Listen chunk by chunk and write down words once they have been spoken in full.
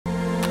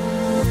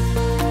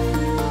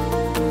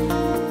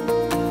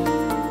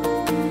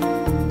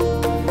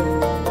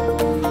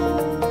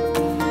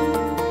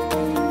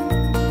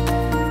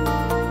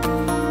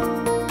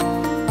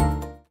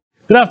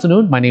Good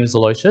afternoon, my name is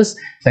Aloysius.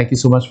 Thank you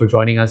so much for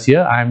joining us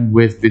here. I'm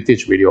with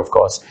Vintage Radio, of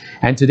course.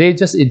 And today,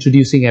 just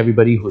introducing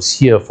everybody who's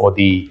here for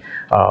the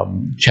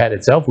chat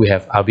itself, we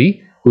have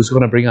Abhi, who's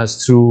going to bring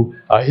us through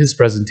his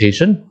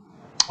presentation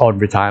on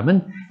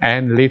retirement.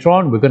 And later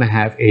on, we're going to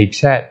have a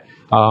chat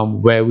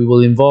where we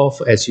will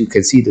involve, as you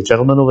can see, the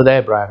gentleman over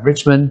there, Brian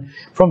Richmond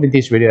from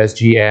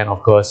VintageRadio.SG, and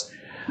of course,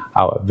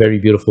 our very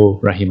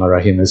beautiful Rahimah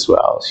Rahim as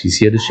well. She's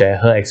here to share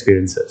her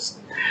experiences.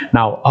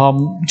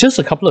 Now, just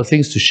a couple of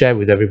things to share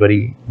with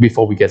everybody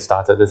before we get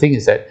started. The thing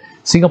is that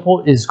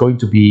Singapore is going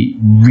to be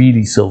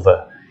really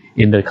silver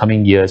in the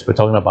coming years. We're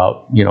talking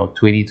about,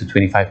 20 to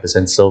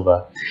 25%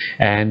 silver.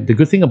 And the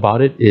good thing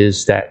about it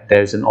is that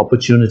there's an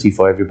opportunity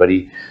for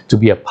everybody to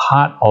be a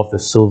part of the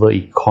silver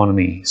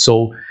economy.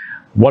 So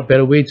what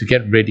better way to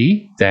get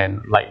ready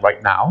than like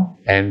right now?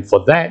 And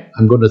for that,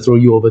 I'm going to throw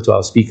you over to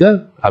our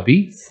speaker,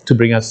 Abhi, to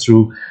bring us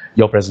through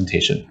your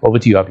presentation. Over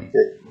to you, Abhi.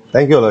 Okay.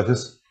 Thank you,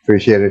 Aloysius.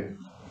 Appreciate it.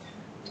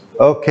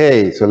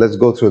 Okay, so let's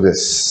go through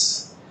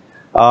this.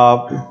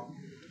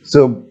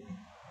 So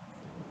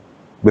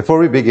before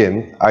we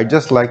begin, I'd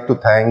just like to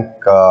thank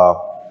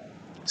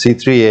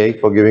C3A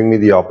for giving me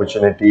the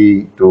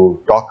opportunity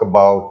to talk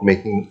about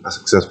making a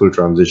successful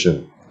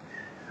transition.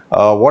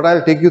 What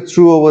I'll take you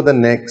through over the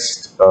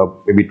next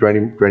maybe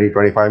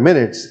 20-25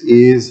 minutes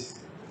is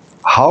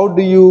how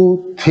do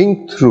you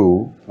think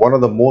through one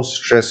of the most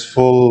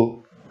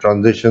stressful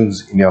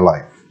transitions in your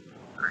life.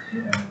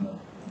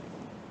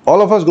 All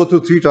of us go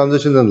through 3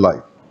 transitions in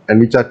life, and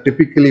which are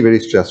typically very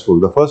stressful.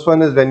 The first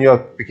one is when you're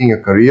picking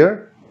a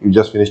career, you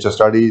just finished your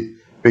studies,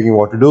 picking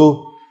what to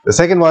do. The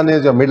second one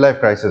is your midlife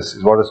crisis,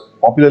 is what is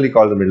popularly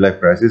called the midlife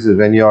crisis, is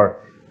when you're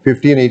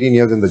 15, 18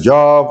 years in the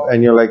job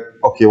and you're like,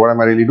 okay, what am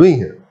I really doing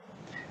here?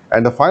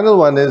 And the final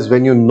one is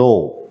when you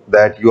know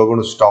that you are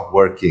going to stop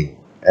working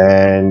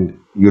and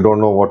you don't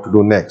know what to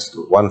do next.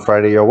 One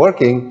Friday you're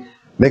working,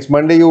 next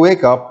Monday you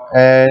wake up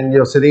and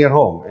you're sitting at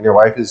home and your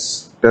wife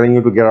is telling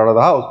you to get out of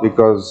the house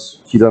because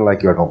she doesn't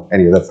like you at home.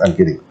 Anyway, I'm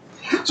kidding.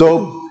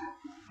 So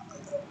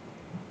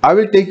I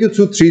will take you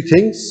through 3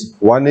 things.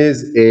 One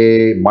is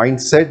a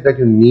mindset that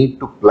you need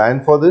to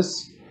plan for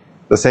this.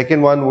 The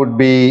second one would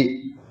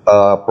be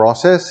a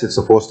process. It's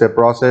a 4-step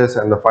process.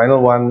 And the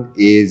final one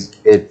is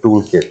a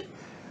toolkit.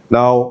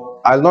 Now,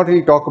 I'll not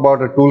really talk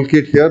about a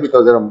toolkit here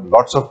because there are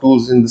lots of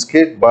tools in this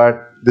kit,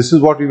 but this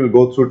is what we will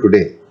go through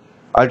today.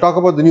 I'll talk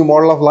about the new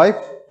model of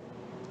life.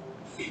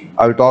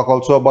 I'll talk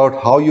also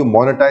about how you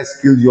monetize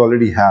skills you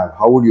already have.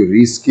 How would you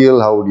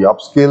reskill? How would you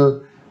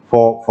upskill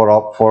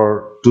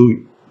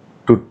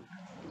to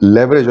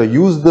leverage or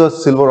use the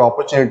silver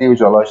opportunity which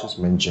Aloysius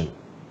mentioned.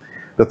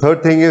 The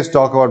third thing is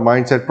talk about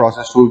mindset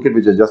process toolkit,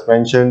 which I just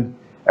mentioned.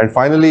 And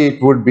finally,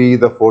 it would be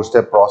the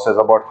 4-step process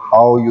about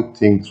how you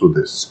think through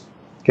this.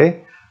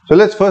 Okay, so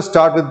let's first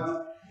start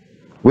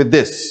with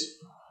this.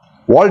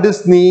 Walt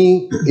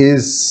Disney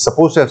is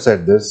supposed to have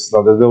said this.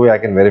 Now, there's no way I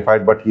can verify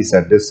it, but he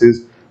said this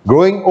is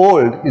growing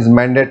old is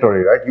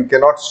mandatory, right? You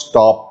cannot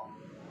stop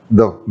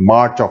the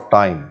march of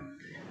time,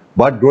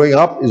 but growing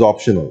up is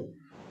optional.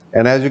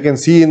 And as you can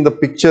see in the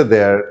picture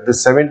there, the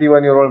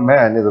 71-year-old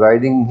man is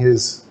riding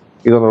he's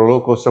on a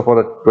roller coaster for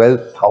the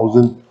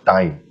 12,000th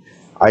time.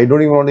 I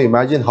don't even want to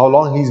imagine how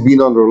long he's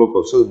been on roller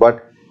coasters,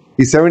 but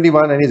he's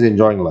 71 and he's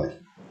enjoying life.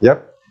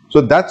 Yep. So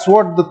that's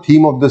what the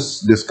theme of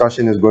this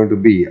discussion is going to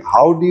be.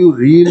 How do you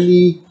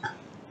really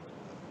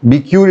be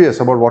curious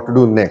about what to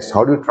do next?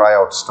 How do you try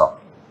out stuff?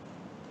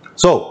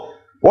 So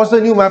what's the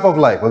new map of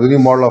life or the new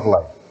model of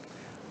life?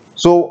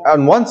 So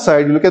on one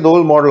side, you look at the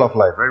old model of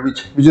life, right,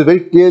 which is very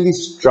clearly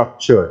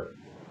structured.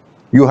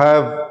 You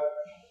have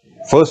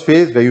first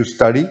phase where you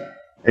study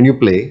and you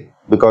play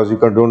because you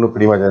don't do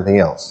pretty much anything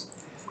else.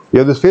 You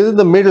have this phase in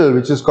the middle,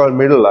 which is called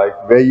middle life,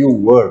 where you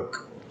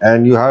work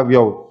and you have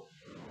your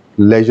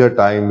leisure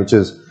time, which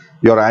is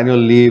your annual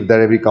leave that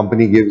every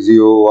company gives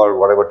you, or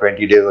whatever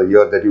 20 days a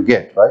year that you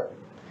get, right?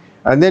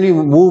 And then you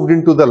moved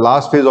into the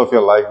last phase of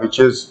your life, which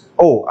is,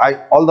 oh,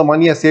 all the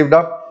money I saved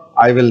up,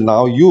 I will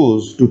now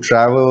use to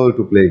travel,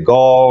 to play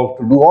golf,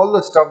 to do all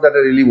the stuff that I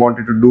really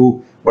wanted to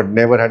do, but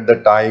never had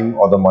the time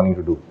or the money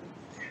to do.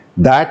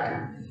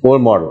 That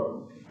old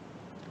model.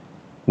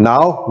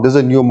 Now, there's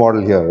a new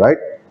model here, right?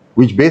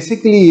 Which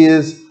basically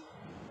is,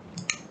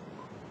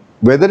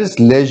 whether it's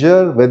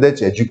leisure, whether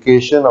it's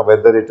education, or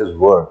whether it is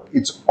work,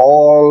 it's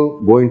all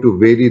going to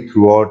vary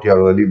throughout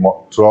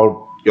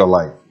your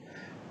life.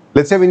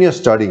 Let's say when you're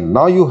studying,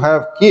 now you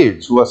have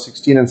kids who are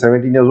 16 and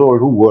 17 years old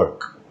who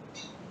work.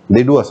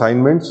 They do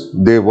assignments,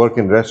 they work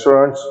in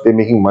restaurants, they're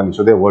making money,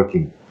 so they're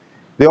working.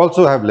 They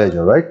also have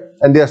leisure, right?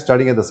 And they are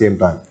studying at the same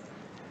time.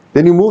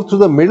 Then you move through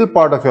the middle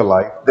part of your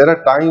life. There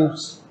are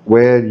times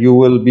where you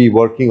will be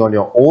working on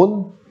your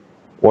own,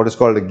 what is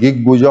called a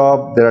gig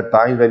job. There are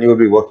times when you will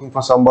be working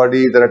for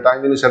somebody. There are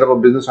times when you set up a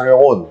business on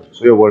your own,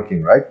 so you're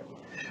working, right?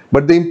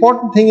 But the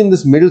important thing in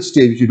this middle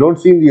stage, which you don't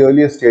see in the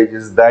earlier stage,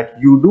 is that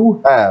you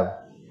do have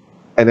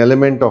an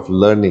element of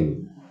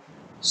learning,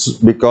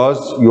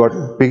 because you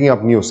are picking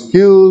up new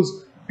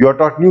skills, you are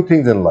taught new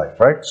things in life,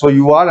 right? So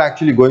you are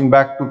actually going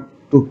back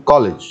to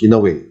college in a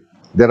way.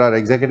 There are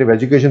executive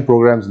education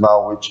programs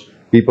now which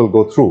people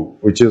go through,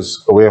 which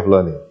is a way of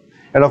learning.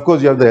 And of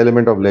course, you have the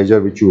element of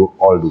leisure, which you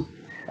all do.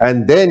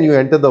 And then you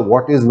enter the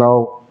what is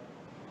now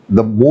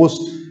the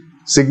most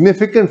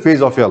significant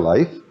phase of your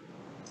life,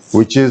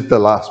 which is the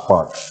last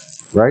part,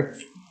 right?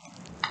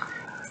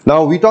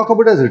 Now, we talk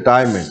about it as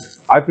retirement.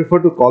 I prefer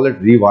to call it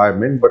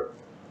rewirement, but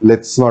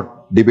let's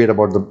not debate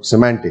about the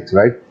semantics,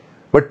 right?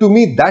 But to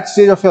me, that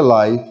stage of your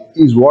life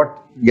is what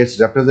gets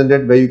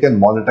represented where you can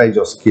monetize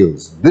your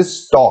skills.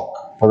 This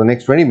talk, for the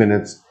next 20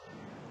 minutes,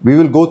 we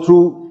will go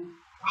through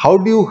how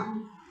do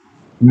you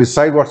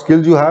decide what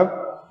skills you have,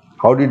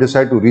 how do you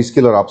decide to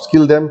reskill or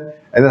upskill them,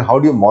 and then how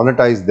do you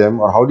monetize them,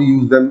 or how do you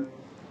use them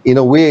in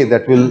a way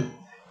that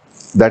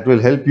will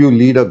help you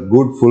lead a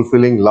good,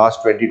 fulfilling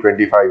last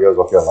 20-25 years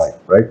of your life,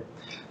 right?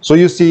 So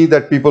you see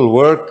that people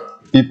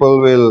work, people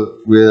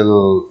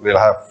will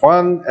have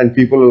fun, and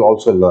people will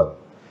also learn.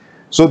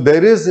 So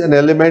there is an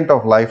element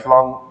of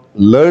lifelong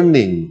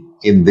learning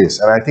in this,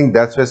 and I think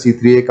that's where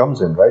C3A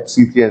comes in, right?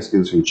 C3 and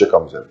Skills Future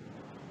comes in.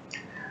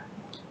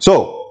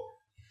 So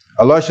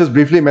Aloysius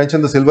briefly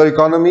mentioned the silver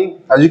economy.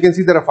 As you can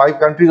see, there are 5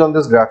 countries on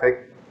this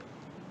graphic.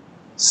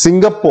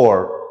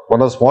 Singapore,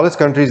 one of the smallest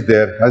countries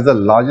there, has the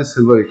largest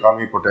silver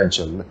economy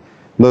potential.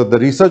 The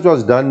research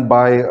was done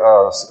by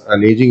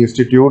an aging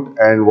institute,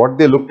 and what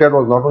they looked at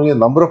was not only the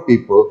number of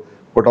people,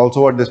 but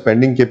also what the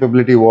spending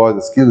capability was,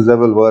 the skills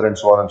level were, and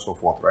so on and so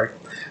forth, right?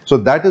 So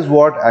that is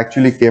what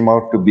actually came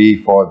out to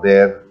be for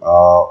their,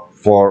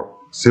 for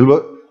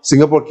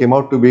Singapore came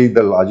out to be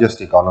the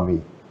largest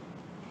economy.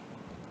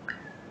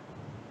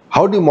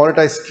 How do you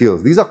monetize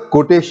skills? These are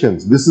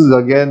quotations. This is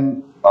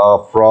again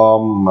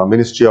from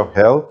Ministry of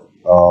Health.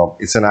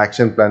 It's an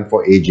action plan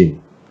for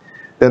aging.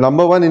 The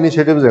number 1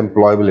 initiative is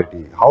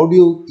employability. How do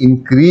you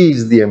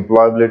increase the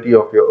employability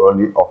of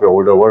your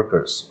older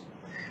workers?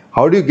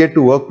 How do you get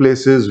to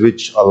workplaces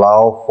which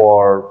allow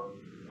for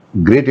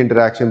great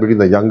interaction between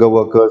the younger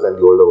workers and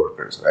the older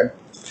workers, right?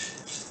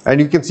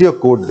 And you can see a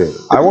quote there.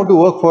 I want to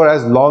work for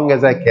as long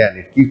as I can.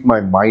 It keeps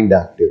my mind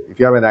active. If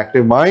you have an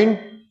active mind,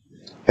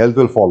 health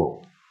will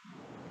follow.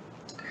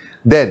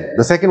 Then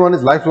the second one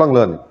is lifelong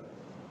learning.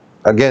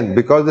 Again,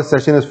 because the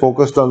session is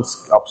focused on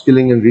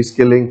upskilling and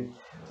reskilling,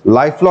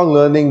 lifelong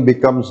learning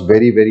becomes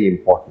very, very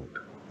important.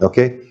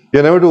 Okay,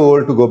 you're never too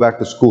old to go back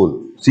to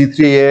school.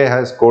 C3A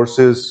has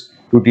courses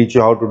to teach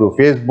you how to do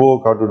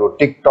Facebook, how to do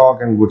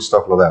TikTok, and good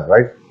stuff like that,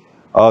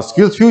 right?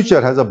 Skills Future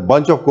has a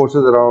bunch of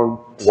courses around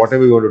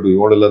whatever you want to do. You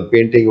want to learn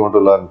painting, you want to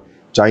learn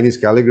Chinese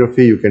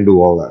calligraphy, you can do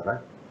all that, right?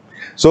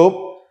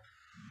 So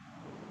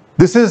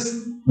this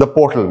is the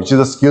portal, which is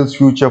a Skills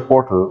Future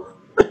portal,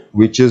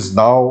 which is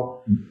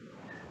now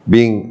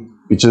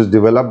which is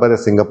developed by the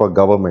Singapore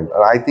government.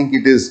 And I think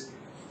it is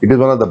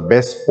one of the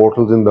best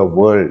portals in the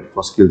world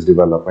for skills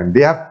development.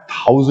 They have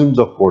thousands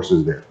of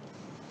courses there.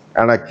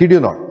 And I kid you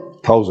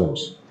not,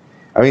 thousands.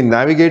 I mean,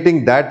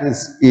 navigating that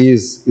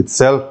is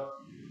itself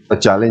a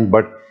challenge,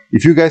 but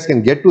if you guys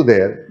can get to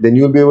there, then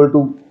you'll be able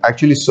to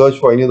actually search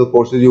for any of the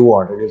courses you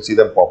want and you'll see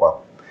them pop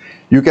up.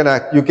 You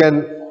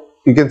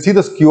can see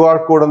this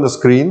QR code on the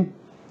screen,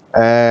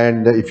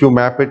 and if you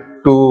map it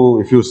to,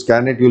 if you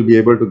scan it, you'll be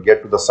able to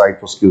get to the site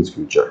for Skills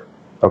Future.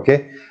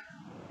 Okay?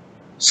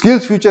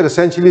 Skills Future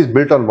essentially is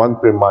built on one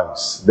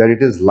premise, that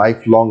it is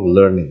lifelong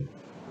learning.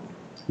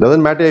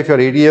 Doesn't matter if you're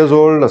 80 years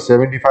old or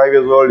 75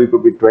 years old, you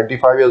could be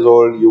 25 years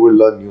old, you will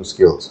learn new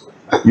skills.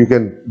 You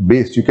can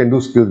do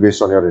skills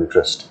based on your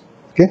interest.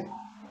 Okay?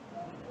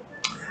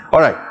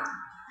 Alright.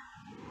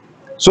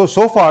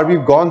 So far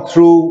we've gone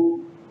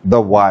through the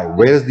why,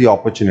 where is the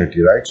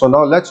opportunity, right? So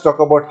now let's talk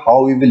about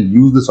how we will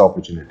use this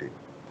opportunity.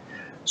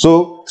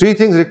 So 3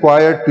 things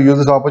required to use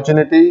this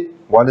opportunity.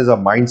 One is a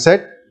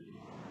mindset.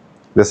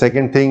 The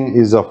second thing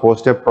is a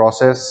 4-step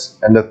process.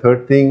 And the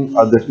third thing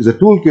is a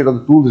toolkit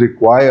of the tools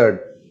required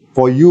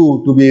for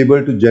you to be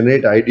able to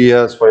generate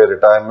ideas for your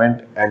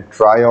retirement and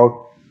try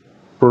out,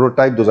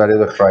 prototype those ideas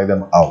or try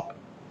them out.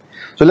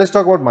 So let's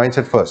talk about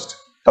mindset first.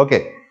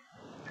 Okay.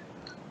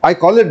 I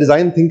call it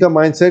design thinker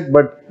mindset,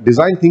 but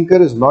design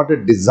thinker is not a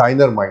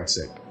designer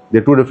mindset.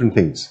 They're 2 different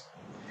things.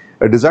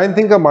 A design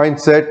thinker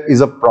mindset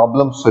is a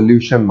problem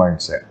solution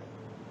mindset.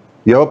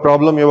 You have a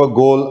problem, you have a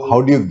goal,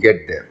 how do you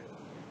get there?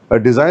 A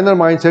designer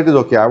mindset is,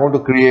 okay, I want to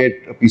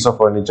create a piece of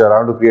furniture,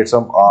 I want to create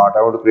some art,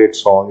 I want to create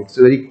song. It's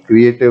a very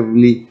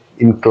creatively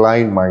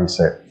inclined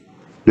mindset.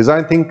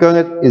 Design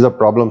thinker is a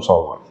problem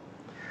solver.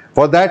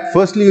 For that,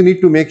 firstly, you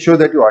need to make sure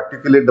that you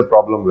articulate the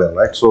problem well,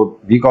 right? So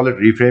we call it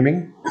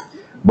reframing.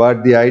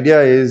 But the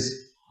idea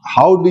is,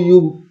 how do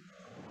you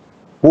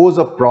pose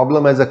a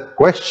problem as a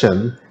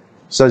question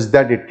such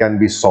that it can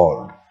be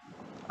solved?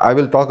 I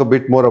will talk a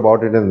bit more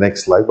about it in the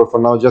next slide, but for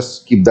now,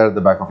 just keep that at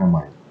the back of your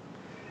mind.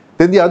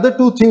 Then the other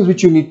 2 things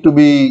which you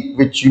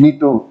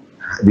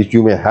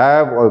may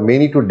have or may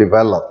need to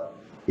develop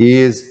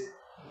is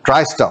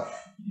try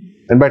stuff.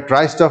 And by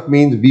try stuff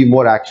means be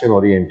more action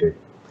oriented.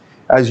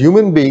 As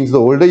human beings, the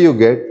older you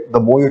get, the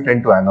more you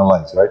tend to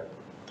analyze, right?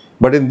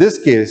 But in this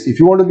case, if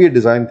you want to be a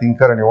design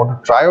thinker and you want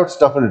to try out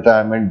stuff in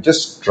retirement,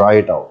 just try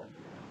it out.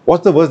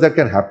 What's the worst that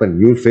can happen?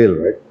 You'll fail,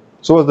 right?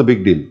 So what's the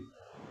big deal?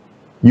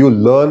 You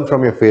learn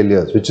from your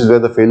failures, which is where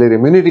the failure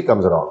immunity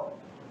comes around.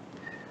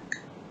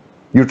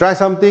 You try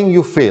something,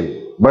 you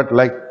fail. But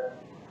like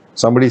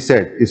somebody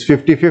said, it's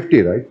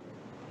 50-50, right?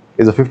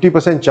 There's a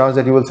 50% chance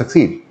that you will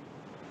succeed.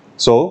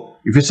 So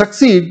if you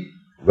succeed,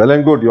 well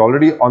and good, you're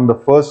already on the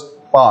first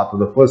path or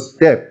the first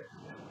step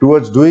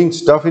towards doing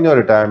stuff in your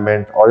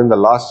retirement or in the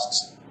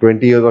last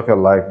 20 years of your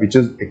life, which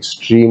is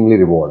extremely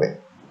rewarding.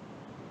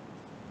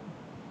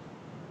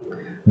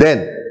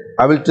 Then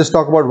I will just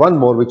talk about one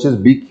more, which is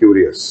be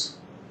curious.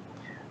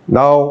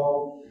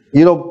 Now,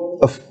 you know,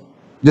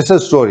 just a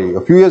story.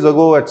 A few years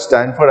ago at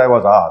Stanford, I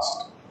was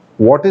asked,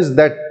 what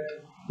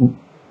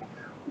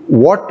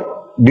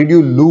did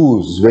you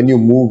lose when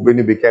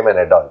you became an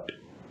adult?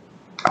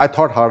 I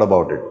thought hard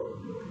about it.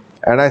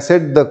 And I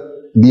said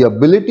the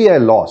ability I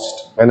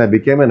lost when I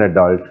became an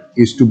adult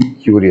is to be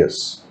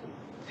curious.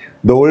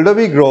 The older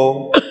we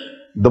grow,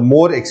 the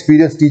more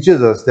experience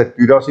teaches us that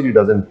curiosity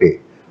doesn't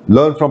pay.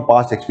 Learn from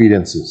past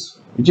experiences,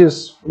 which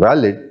is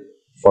valid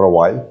for a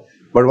while.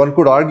 But one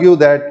could argue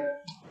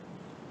that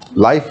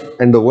life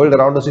and the world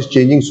around us is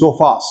changing so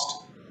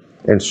fast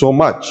and so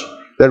much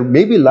that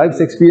maybe life's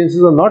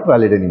experiences are not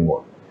valid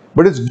anymore.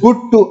 But it's good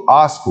to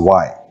ask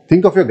why.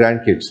 Think of your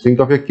grandkids. Think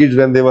of your kids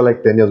when they were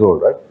like 10 years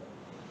old, right?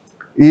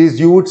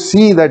 You would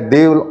see that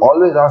they will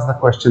always ask the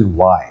question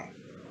why.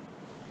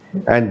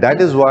 And that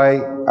is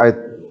why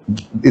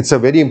it's a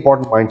very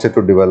important mindset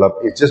to develop.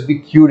 It's just be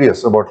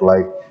curious about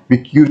life, be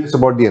curious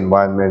about the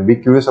environment, be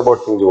curious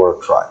about things you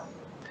want to try.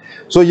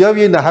 So here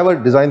we have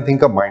a design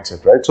thinker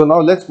mindset, right? So now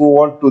let's move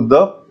on to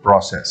the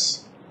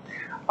process.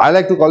 I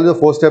like to call it the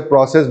 4-step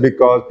process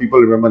because people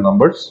remember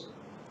numbers.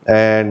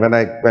 And when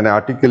I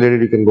articulate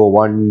it, you can go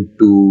 1,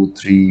 2,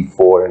 3,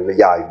 4, and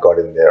yeah, it got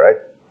in there, right?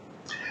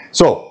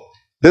 So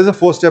there's a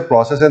 4-step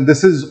process, and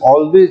this is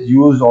always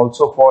used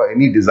also for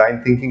any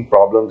design thinking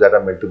problems that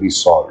are meant to be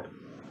solved.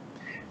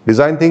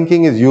 Design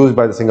thinking is used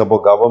by the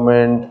Singapore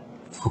government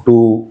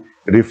to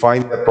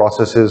refine their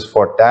processes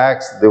for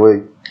tax.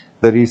 The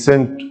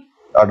recent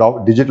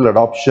digital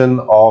adoption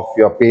of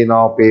your pay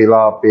now, pay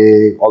la,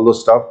 pay, all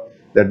those stuff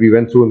that we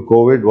went through in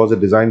COVID was a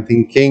design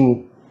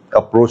thinking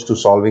approach to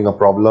solving a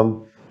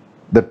problem.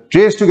 The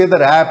Trace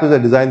Together app is a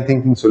design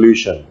thinking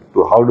solution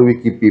to how do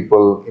we keep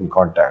people in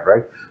contact,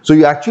 right? So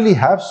you actually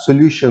have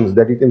solutions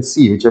that you can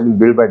see which have been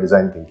built by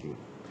design thinking.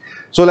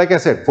 So like I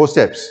said, 4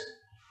 steps.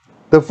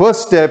 The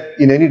first step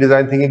in any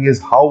design thinking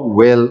is how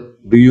well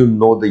do you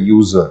know the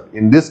user?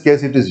 In this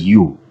case, it is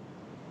you,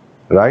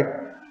 right?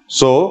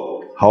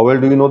 So how well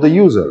do you know the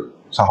user?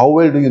 So how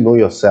well do you know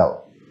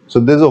yourself? So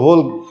there's a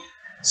whole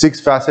 6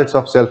 facets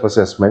of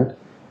self-assessment.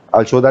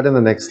 I'll show that in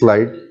the next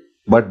slide.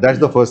 But that's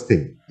the first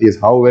thing, is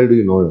how well do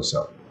you know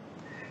yourself?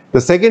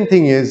 The second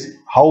thing is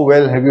how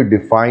well have you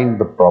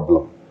defined the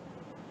problem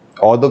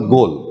or the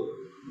goal,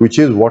 which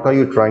is what are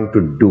you trying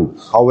to do?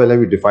 How well have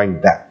you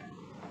defined that?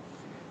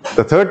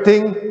 The third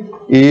thing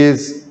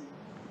is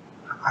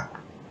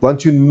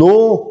once you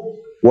know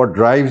what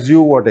drives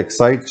you, what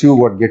excites you,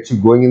 what gets you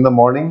going in the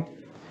morning,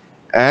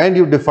 and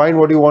you've defined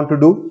what you want to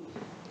do,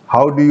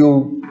 how do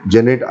you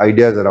generate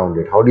ideas around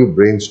it? How do you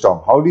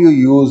brainstorm? How do you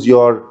use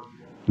your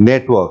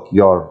network,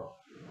 your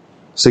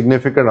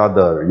significant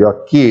other,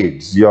 your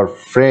kids, your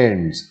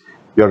friends,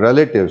 your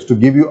relatives to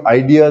give you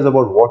ideas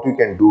about what you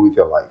can do with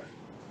your life?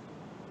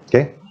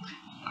 Okay.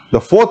 The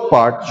fourth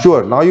part,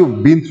 sure, now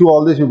you've been through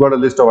all this, you've got a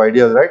list of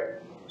ideas, right?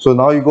 So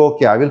now you go,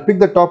 okay, I will pick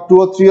the top 2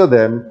 or 3 of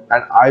them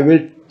and I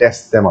will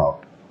test them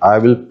out. I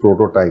will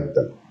prototype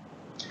them.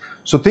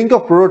 So think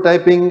of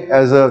prototyping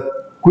as a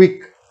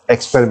quick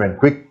experiment,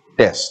 quick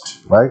test,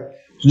 right?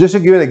 So just to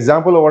give an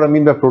example of what I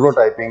mean by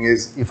prototyping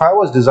is, if I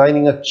was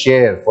designing a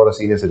chair for a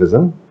senior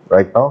citizen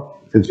right now,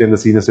 since we're in the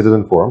senior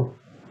citizen forum,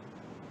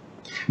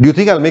 do you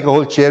think I'll make a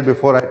whole chair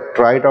before I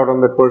try it out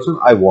on that person?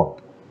 I won't.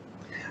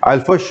 I'll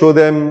first show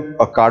them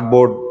a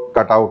cardboard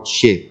cutout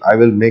shape. I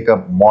will make a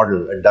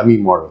model, a dummy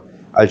model.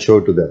 I'll show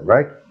it to them,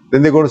 right?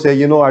 Then they're going to say,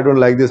 you know, I don't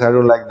like this, I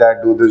don't like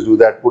that, do this, do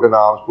that, put in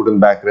arms, put in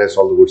backrest,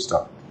 all the good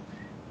stuff.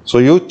 So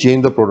you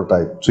change the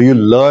prototype. So you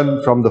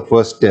learn from the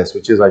first test,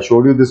 which is I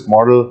showed you this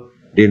model,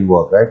 didn't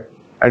work, right?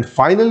 And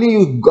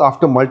finally,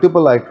 after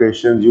multiple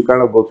iterations, you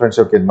kind of go through and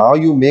say, okay, now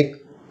you make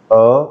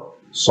a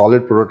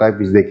solid prototype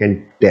which they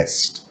can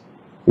test,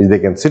 which they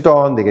can sit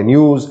on, they can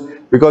use,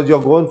 because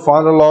you're going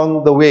far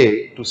along the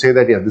way to say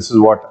that, yeah, this is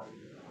what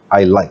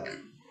I like.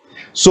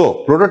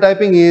 So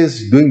prototyping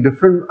is doing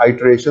different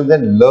iterations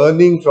and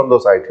learning from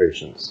those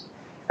iterations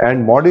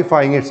and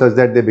modifying it such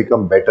that they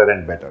become better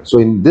and better. So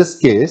in this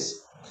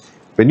case,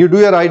 when you do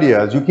your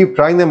ideas, you keep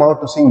trying them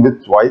out to see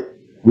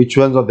which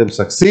ones of them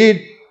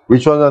succeed,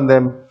 which ones of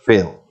them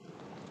fail.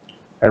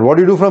 And what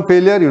do you do from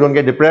failure? You don't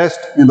get depressed,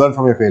 you learn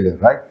from your failure,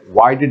 right?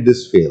 Why did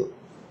this fail?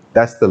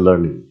 That's the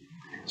learning.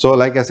 So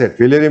like I said,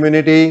 failure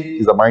immunity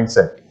is a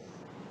mindset.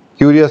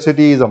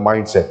 Curiosity is a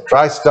mindset.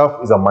 Try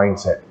stuff is a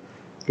mindset.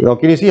 You know,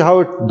 can you see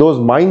how those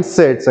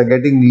mindsets are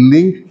getting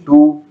linked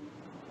to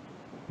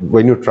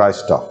when you try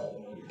stuff?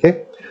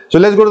 Okay. So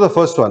let's go to the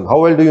first one. How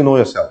well do you know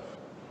yourself?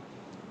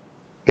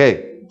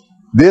 Okay.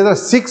 There are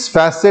 6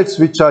 facets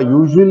which are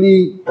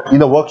usually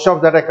in a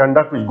workshop that I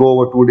conduct, which go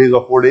over 2 days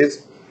or 4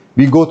 days.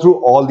 We go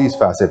through all these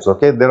facets,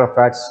 okay? There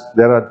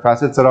are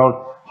facets around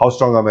how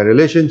strong are my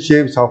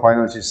relationships, how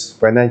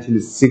financially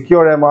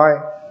secure am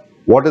I,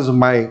 what does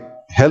my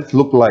health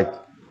look like,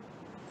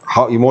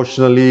 how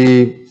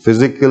emotionally,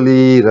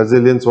 physically,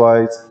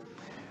 resilience-wise.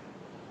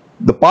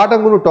 The part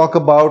I'm going to talk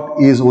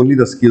about is only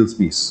the skills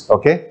piece,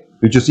 okay?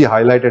 Which you see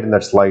highlighted in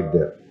that slide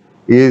there.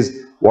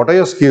 Is what are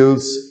your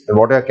skills and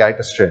what are your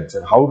character strengths,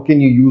 and how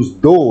can you use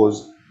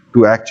those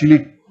to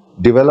actually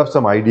develop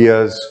some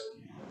ideas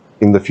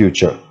in the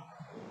future.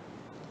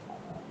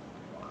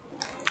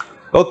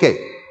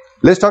 Okay,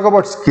 let's talk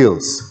about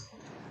skills.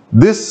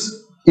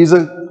 This is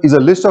a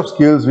list of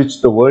skills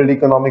which the World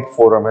Economic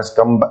Forum has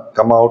come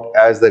out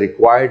as the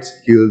required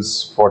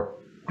skills for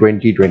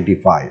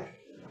 2025.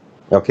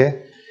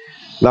 Okay.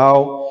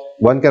 Now,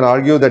 one can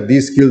argue that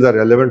these skills are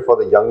relevant for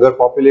the younger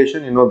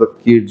population, you know, the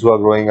kids who are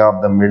growing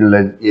up, the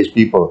middle-aged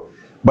people.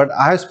 But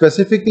I have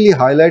specifically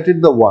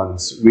highlighted the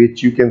ones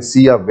which you can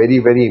see are very,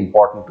 very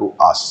important to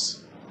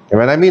us. And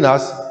when I mean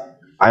us,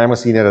 I am a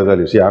senior as well.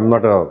 You see, I'm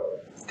not a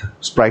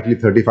sprightly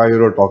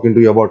 35-year-old talking to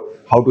you about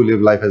how to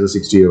live life as a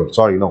 60-year-old.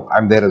 Sorry, no,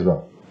 I'm there as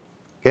well.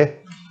 Okay?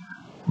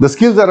 The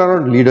skills are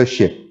around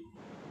leadership.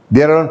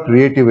 They are around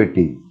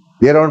creativity.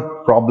 They are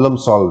around problem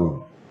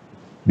solving.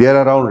 They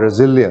are around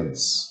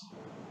resilience.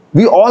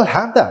 We all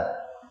have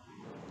that.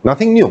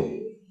 Nothing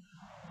new.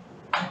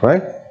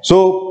 Right?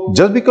 So,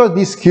 just because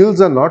these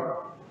skills are not,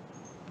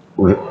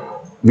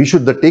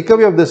 the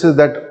takeaway of this is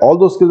that all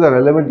those skills are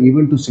relevant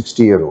even to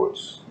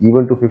 60-year-olds,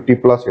 even to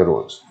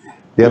 50-plus-year-olds.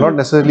 They are not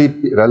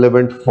necessarily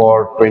relevant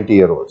for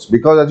 20-year-olds.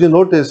 Because as you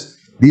notice,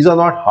 these are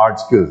not hard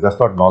skills. That's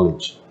not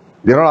knowledge.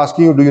 They are not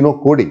asking you, do you know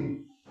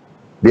coding?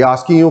 They are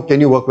asking you, can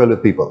you work well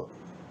with people?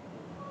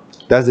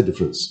 That's the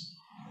difference.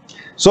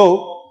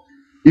 So,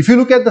 if you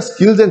look at the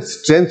skills and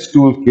strengths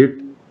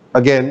toolkit,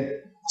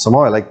 again,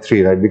 somehow I like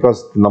 3, right?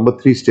 Because number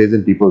 3 stays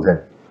in people's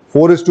head.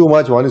 4 is too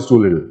much, 1 is too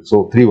little.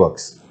 So, 3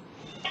 works.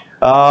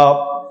 There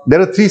are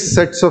 3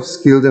 sets of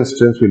skills and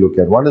strengths we look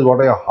at. One is what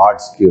are your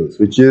hard skills,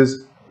 which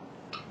is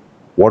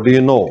what do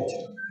you know,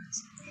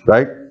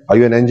 right? Are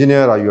you an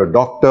engineer? Are you a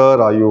doctor?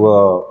 Are you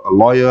a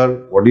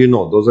lawyer? What do you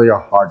know? Those are your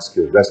hard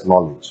skills. That's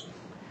knowledge.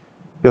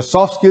 Your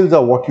soft skills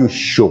are what you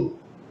show,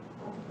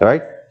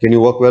 right? Can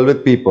you work well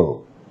with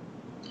people?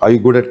 Are you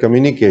good at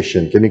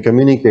communication? Can you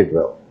communicate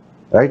well,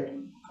 right?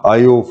 Are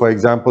you, for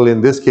example,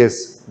 in this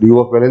case, do you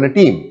work well in a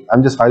team?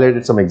 I'm just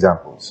highlighted some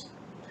examples.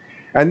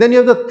 And then you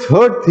have the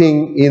third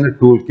thing in a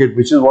toolkit,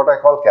 which is what I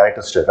call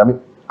character strengths. I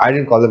mean, I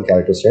didn't call them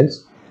character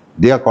strengths.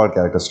 They are called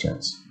character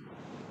strengths.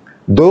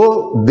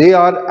 Though they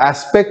are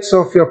aspects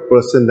of your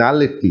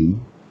personality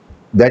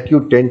that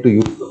you tend to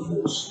use the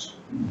most.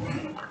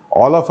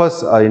 All of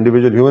us are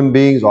individual human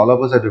beings. All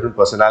of us have different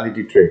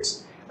personality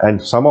traits.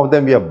 And some of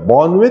them we are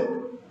born with,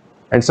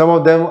 and some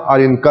of them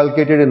are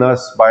inculcated in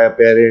us by our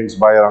parents,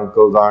 by our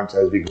uncles, aunts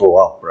as we grow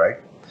up, right?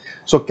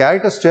 So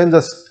character strengths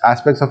are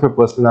aspects of your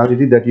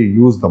personality that you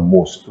use the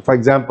most. For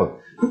example,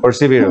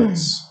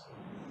 perseverance,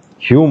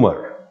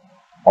 humor,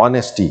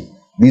 honesty.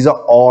 These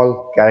are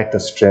all character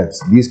strengths.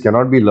 These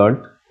cannot be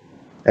learnt,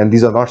 and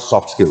these are not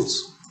soft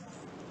skills.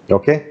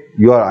 Okay?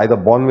 You are either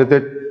born with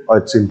it or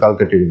it's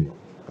inculcated in you.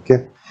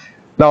 Okay?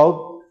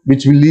 Now,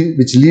 which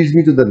leads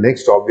me to the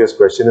next obvious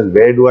question is,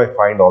 where do I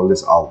find all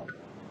this out?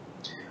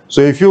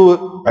 So if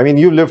you, I mean,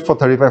 you lived for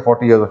 35,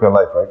 40 years of your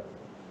life, right?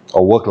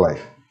 Or work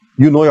life.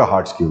 You know your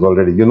hard skills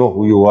already. You know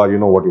who you are. You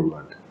know what you've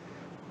learned.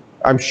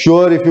 I'm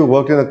sure if you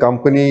worked in a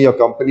company, your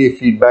company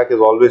feedback has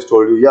always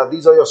told you, yeah,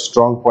 these are your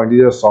strong points, these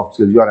are your soft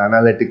skills. You are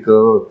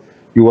analytical,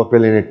 you work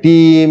well in a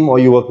team, or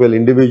you work well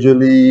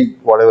individually,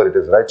 whatever it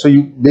is, right? So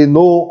they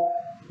know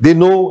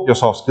your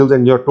soft skills,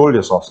 and you're told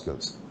your soft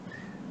skills.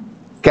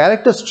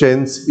 Character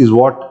strengths is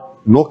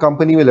what no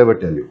company will ever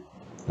tell you.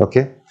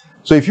 Okay?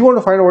 So if you want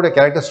to find out what your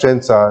character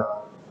strengths are,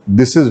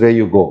 this is where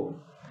you go.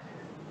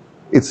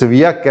 It's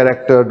via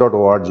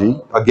character.org.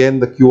 Again,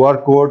 the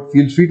QR code,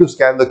 feel free to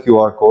scan the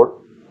QR code.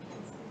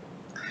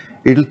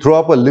 It'll throw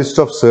up a list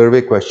of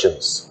survey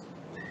questions.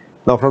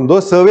 Now from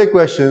those survey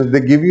questions, they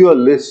give you a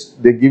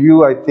list. They give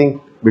you, I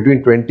think,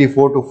 between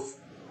 24 to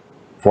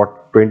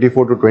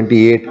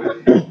 28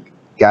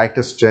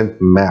 character strength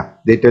map.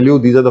 They tell you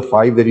these are the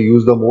 5 that you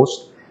use the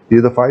most. These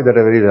are the 5 that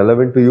are very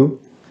relevant to you.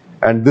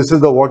 And this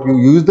is the what you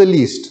use the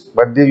least,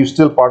 but you're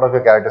still part of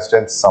your character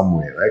strength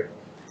somewhere, right?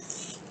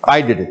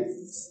 I did it.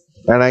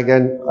 And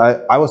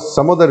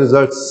some of the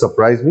results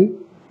surprised me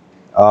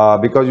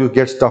because you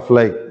get stuff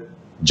like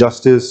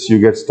justice, you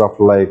get stuff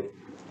like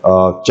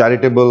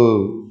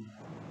charitable.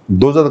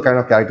 Those are the kind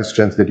of character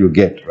strengths that you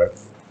get, right?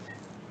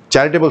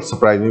 Charitable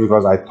surprised me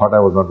because I thought I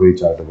was not very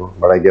charitable,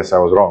 but I guess I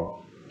was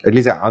wrong. At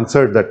least I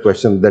answered that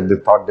question that they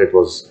thought that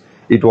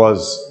it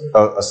was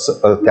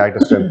a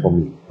character strength for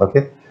me.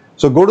 Okay,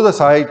 so go to the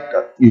site.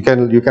 You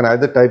can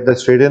either type that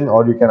straight in,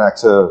 or you can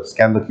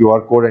scan the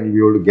QR code and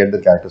you'll be able to get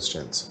the character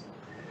strengths.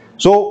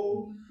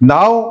 So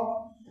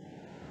now,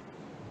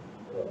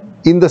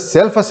 in the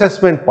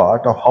self-assessment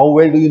part of how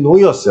well do you know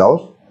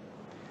yourself,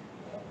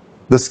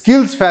 The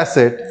skills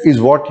facet is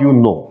what you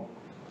know.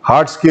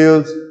 Hard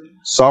skills,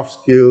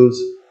 soft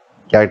skills,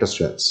 character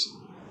strengths.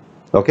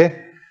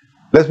 Okay?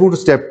 Let's move to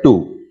step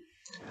 2.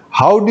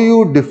 How do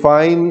you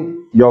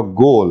define your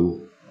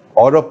goal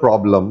or a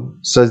problem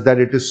such that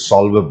it is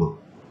solvable?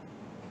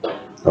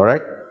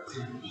 Alright?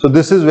 So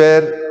this is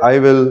where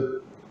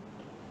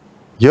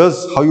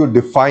here's how you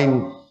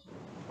define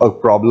a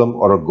problem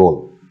or a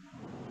goal.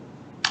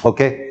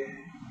 Okay?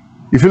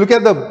 If you look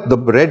at the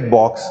red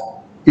box,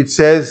 it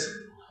says,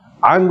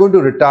 I'm going to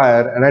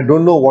retire and I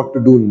don't know what to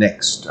do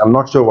next. I'm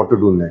not sure what to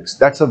do next.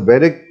 That's a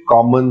very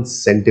common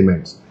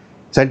sentiment.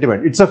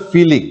 It's a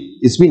feeling.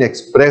 It's been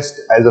expressed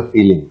as a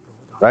feeling,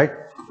 right?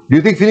 Do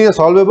you think feelings are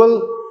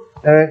solvable?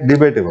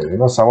 Debatable. You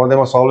know, some of them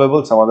are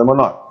solvable, some of them are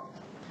not.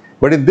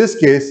 But in this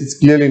case, it's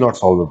clearly not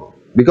solvable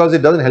because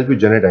it doesn't help you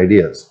generate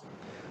ideas.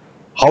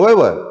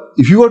 However,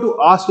 if you were to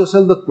ask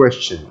yourself the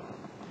question,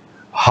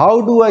 how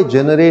do I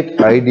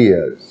generate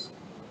ideas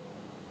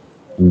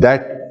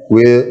that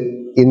will,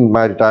 in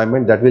my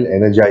retirement, that will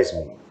energize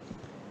me?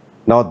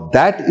 Now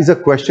that is a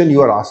question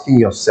you are asking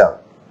yourself.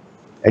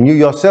 And you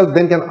yourself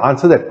then can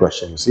answer that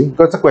question, you see,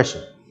 because it's a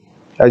question.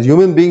 As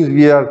human beings,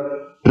 we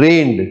are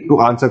trained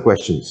to answer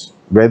questions,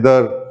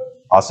 whether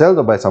ourselves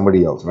or by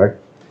somebody else, right?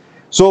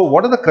 So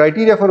what are the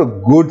criteria for a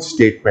good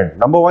statement?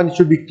 Number one, it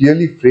should be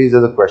clearly phrased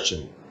as a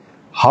question.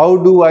 How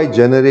do I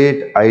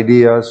generate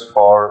ideas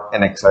for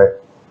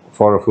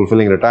a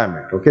fulfilling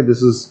retirement? Okay,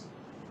 this is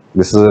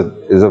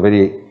a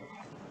very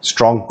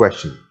strong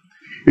question.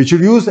 It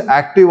should use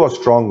active or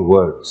strong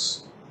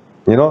words.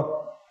 You know,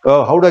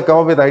 how do I come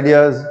up with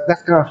ideas?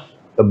 That's kind of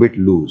a bit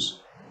loose.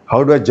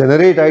 How do I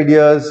generate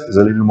ideas is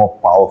a little more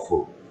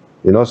powerful.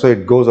 You know, so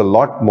it goes a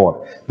lot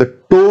more. The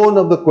tone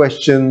of the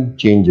question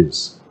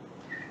changes.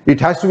 It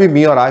has to be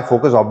me or I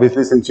focus,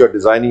 obviously, since you're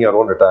designing your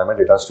own retirement,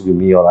 it has to be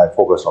me or I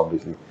focus,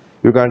 obviously.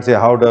 You can't say,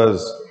 how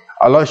does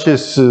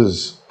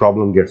Aloysius's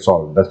problem get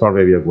solved? That's not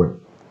where we are going.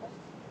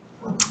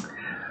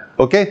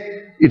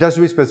 Okay? It has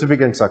to be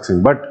specific and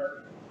succinct. But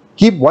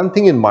keep one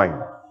thing in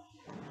mind.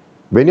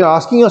 When you're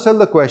asking yourself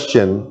the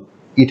question,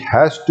 it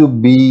has to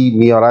be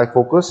me or I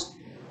focused,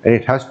 and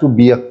it has to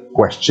be a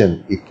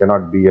question. It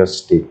cannot be a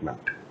statement.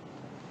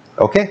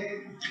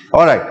 Okay?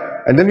 Alright.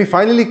 And then we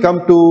finally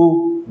come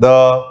to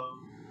the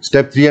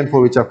step 3 and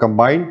 4, which are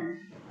combined.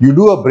 You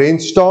do a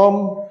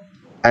brainstorm,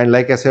 and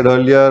like I said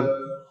earlier,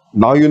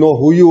 now you know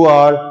who you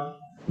are,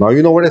 now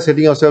you know what you're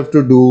setting yourself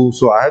to do.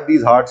 So I have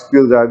these hard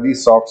skills, I have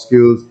these soft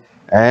skills,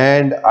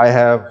 and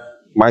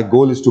my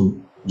goal is to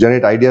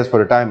generate ideas for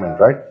retirement,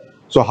 right?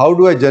 So how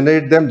do I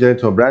generate them? Generate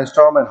from a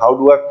brainstorm, and how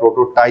do I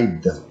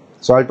prototype them?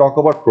 So I'll talk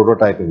about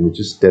prototyping, which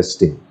is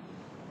testing.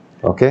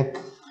 Okay?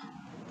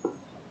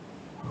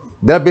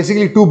 There are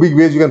basically 2 big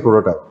ways you can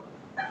prototype.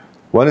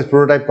 One is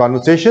prototype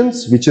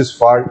conversations, which is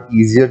far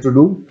easier to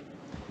do.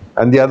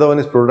 And the other one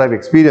is prototype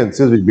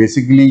experiences, which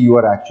basically you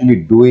are actually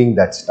doing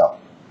that stuff.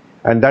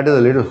 And that is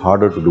a little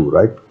harder to do,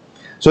 right?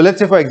 So let's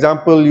say, for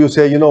example, you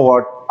say, you know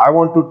what, I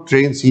want to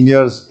train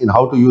seniors in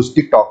how to use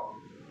TikTok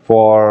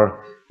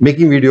for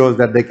making videos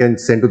that they can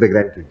send to their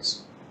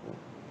grandkids.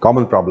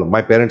 Common problem.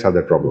 My parents have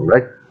that problem,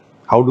 right?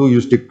 How do you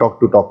use TikTok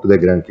to talk to their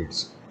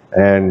grandkids?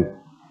 And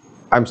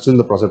I'm still in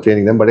the process of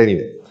training them, but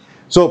anyway.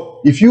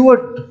 So if you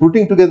were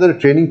putting together a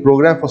training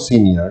program for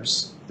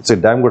seniors, it's a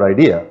damn good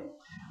idea.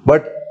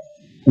 But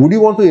would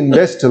you want to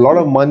invest a lot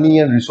of money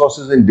and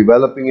resources in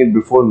developing it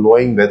before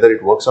knowing whether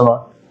it works or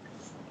not?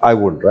 I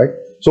wouldn't, right?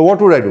 So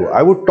what would I do?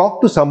 I would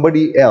talk to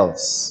somebody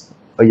else,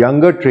 a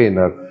younger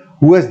trainer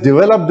who has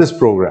developed this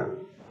program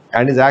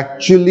and is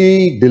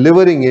actually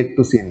delivering it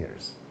to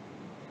seniors.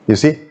 You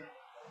see?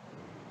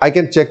 I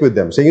can check with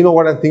them. Say, you know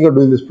what, I'm thinking of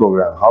doing this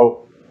program. How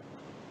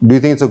do you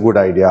think it's a good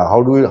idea? How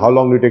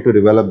long do you take to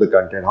develop the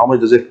content? How much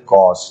does it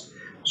cost?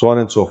 So on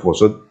and so forth.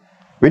 So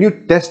when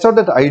you test out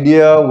that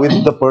idea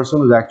with the person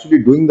who's actually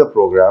doing the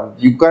program,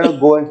 you kind of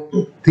go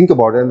and think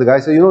about it, and the guy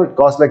says, you know, it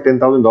costs like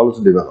 $10,000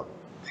 to develop.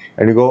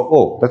 And you go,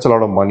 oh, that's a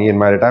lot of money in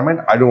my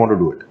retirement. I don't want to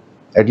do it.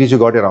 At least you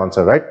got your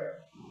answer, right?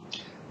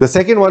 The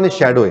second one is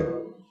shadowing.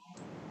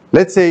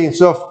 Let's say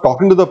instead of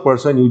talking to the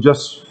person, you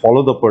just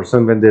follow the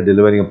person when they're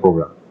delivering a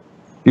program.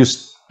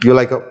 You're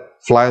like a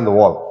fly on the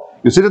wall.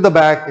 You sit at the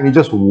back and you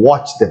just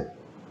watch them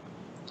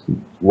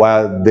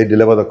while they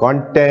deliver the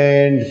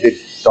content, they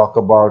talk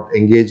about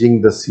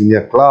engaging the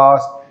senior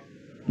class.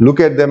 Look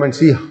at them and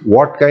see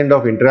what kind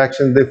of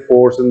interactions they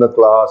force in the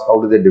class,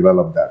 how do they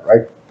develop that,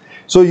 right?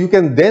 So you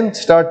can then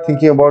start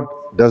thinking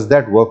about, does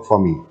that work for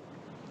me?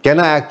 Can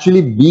I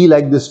actually be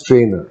like this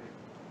trainer?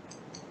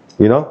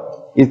 You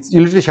know, you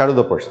literally shadow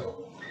the person.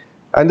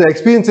 And the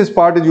experiences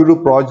part is you do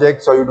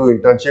projects or you do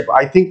internship.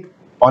 I think,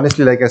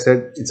 honestly, like I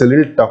said, it's a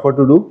little tougher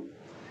to do.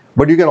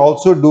 But you can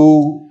also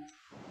do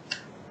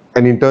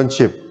an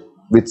internship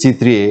with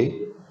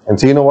C3A and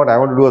say, you know what, I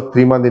want to do a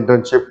 3-month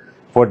internship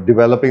for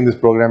developing this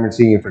program and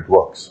seeing if it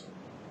works.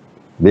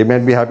 They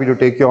might be happy to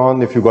take you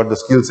on if you got the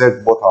skill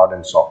set, both hard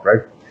and soft,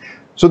 right?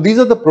 So these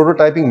are the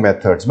prototyping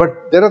methods.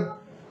 But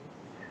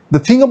the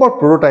thing about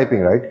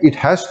prototyping, right, it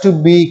has to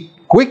be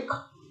quick,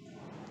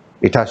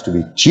 it has to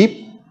be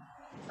cheap,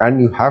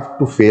 and you have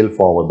to fail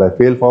forward. By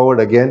fail forward,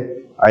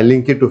 again, I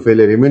link it to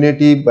failure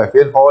immunity. By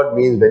fail forward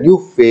means when you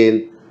fail,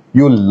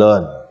 you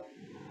learn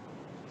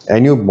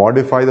and you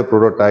modify the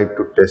prototype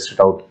to test it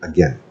out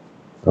again.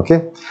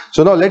 Okay,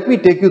 so now let me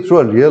take you through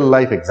a real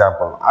life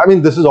example. I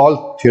mean, this is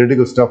all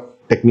theoretical stuff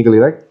technically,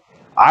 right?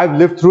 I've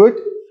lived through it,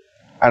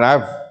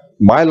 and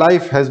my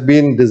life has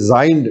been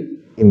designed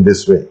in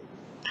this way.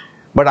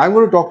 But I'm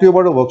going to talk to you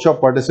about a workshop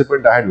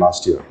participant I had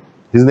last year.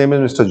 His name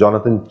is Mr.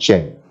 Jonathan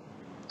Cheng.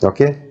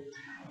 Okay,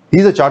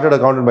 he's a chartered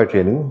accountant by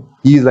training.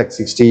 He's like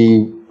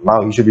 60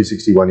 now. He should be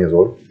 61 years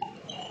old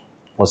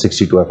or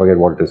 62. I forget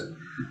what it is.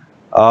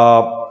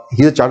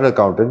 He's a chartered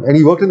accountant, and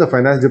he worked in the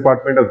finance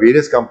department of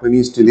various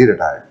companies till he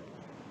retired.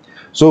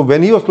 So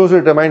when he was close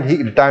to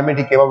retirement,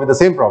 he came up with the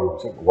same problem.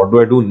 So what do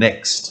I do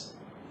next?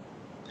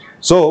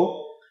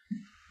 So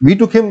we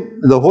took him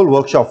the whole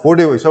workshop,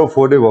 4-day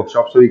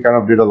workshop, so he kind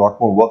of did a lot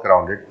more work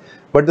around it.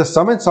 But the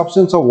sum and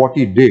substance of what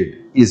he did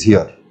is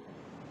here.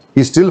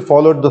 He still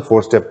followed the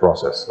 4-step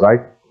process,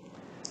 right?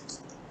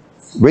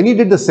 When he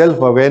did the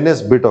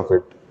self-awareness bit of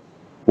it,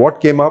 what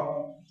came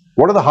up?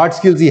 What are the hard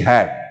skills he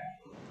had?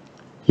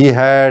 He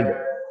had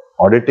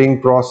auditing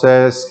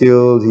process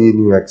skills, he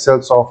knew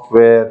Excel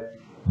software,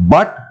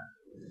 but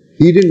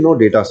he didn't know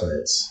data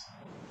science.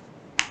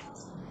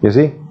 You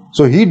see?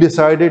 So he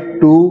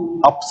decided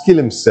to upskill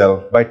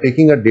himself by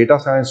taking a data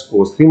science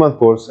course, 3-month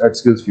course at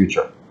Skills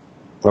Future.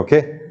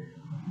 Okay?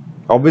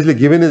 Obviously,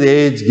 given his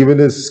age, given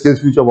his Skills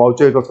Future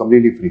voucher, it was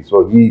completely free.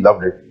 So he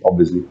loved it,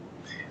 obviously.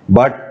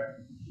 But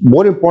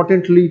more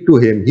importantly to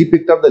him, he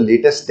picked up the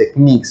latest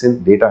techniques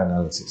in data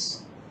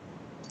analysis.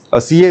 A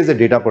CA is a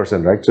data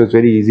person, right? So it's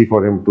very easy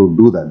for him to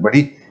do that. But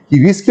he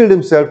reskilled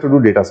himself to do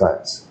data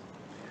science.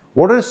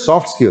 What are his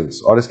soft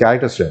skills or his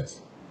character strengths?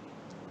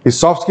 His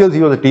soft skills,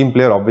 he was a team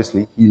player,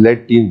 obviously. He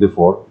led teams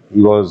before.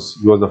 He was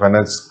the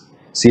finance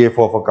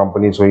CFO of a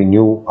company, so he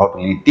knew how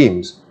to lead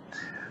teams.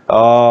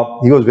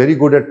 He was very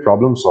good at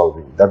problem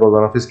solving. That was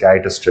one of his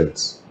character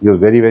strengths. He was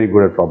very, very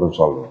good at problem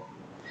solving.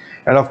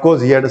 And of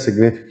course, he had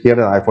an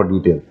eye for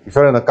detail. If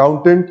you're an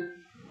accountant,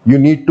 you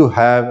need to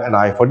have an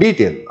eye for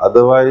detail.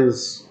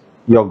 Otherwise,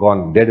 you're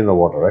gone, dead in the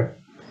water, right?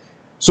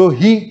 So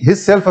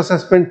his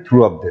self-assessment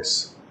threw up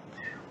this.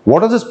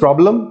 What was his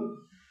problem?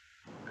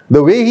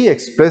 The way he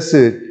expressed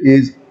it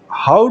is,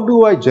 how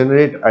do I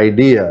generate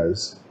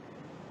ideas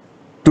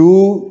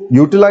to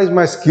utilize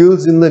my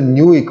skills in the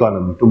new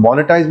economy, to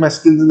monetize my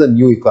skills in the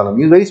new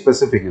economy? He's very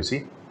specific, you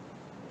see.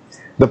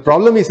 The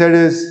problem, he said,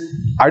 is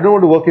I don't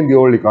want to work in the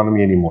old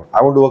economy anymore.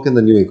 I want to work in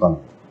the new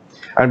economy.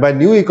 And by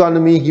new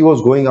economy, he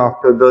was going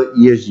after the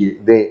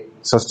ESG, the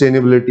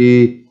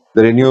sustainability,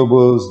 the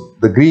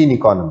renewables, the green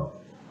economy.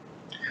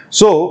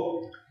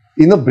 So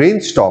in a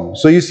brainstorm,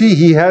 so you see,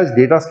 he has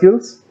data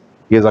skills.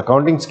 He has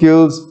accounting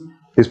skills.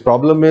 His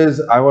problem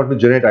is, I want to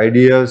generate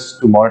ideas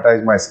to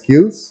monetize my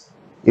skills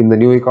in the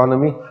new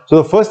economy.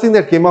 So the first thing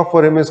that came up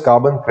for him is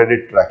carbon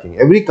credit tracking.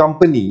 Every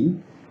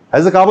company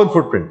has a carbon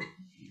footprint.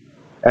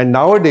 And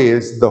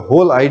nowadays, the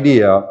whole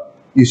idea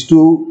is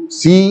to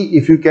see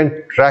if you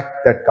can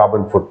track that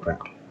carbon footprint,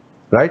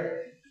 right?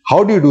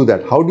 How do you do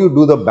that? How do you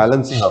do the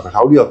balancing of it?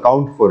 How do you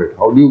account for it?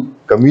 How do you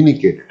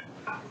communicate it?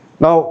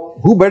 Now,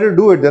 who better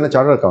do it than a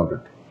chartered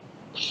accountant?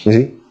 You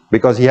see,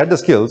 because he had the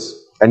skills,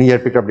 and he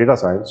had picked up data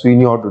science, so he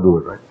knew how to do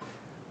it, right?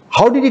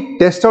 How did he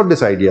test out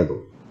this idea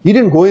though? He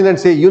didn't go in and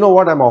say, you know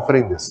what, I'm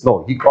offering this.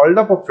 No, he called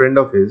up a friend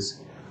of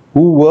his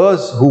who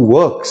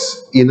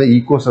works in an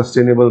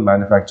eco-sustainable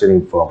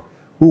manufacturing firm,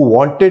 who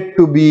wanted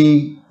to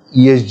be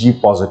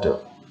ESG positive.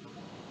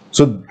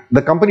 So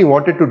the company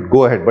wanted to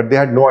go ahead, but they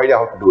had no idea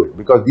how to do it,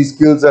 because these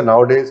skills are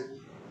nowadays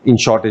in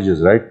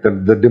shortages, right?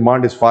 The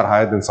demand is far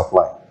higher than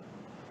supply.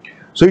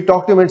 So he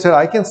talked to him and said,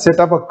 I can set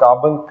up a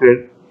carbon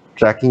credit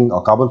tracking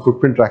or carbon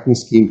footprint tracking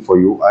scheme for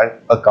you and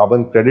a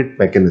carbon credit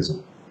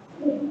mechanism.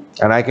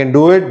 And I can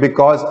do it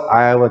because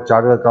I am a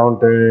chartered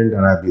accountant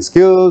and I have these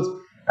skills.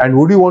 And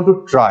would you want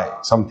to try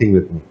something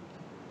with me?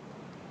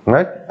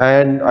 Right?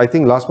 And I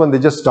think last month they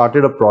just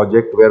started a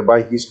project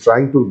whereby he's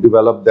trying to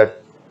develop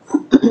that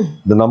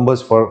the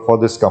numbers for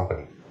this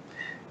company.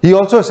 He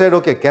also said,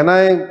 okay, can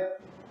I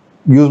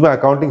use my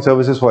accounting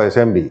services for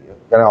SMB?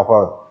 Can I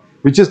offer?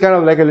 Which is kind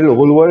of like a little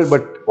old world,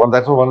 but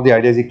that's one of the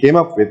ideas he came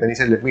up with, and he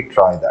said, let me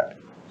try that.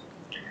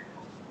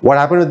 What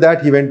happened with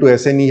that? He went to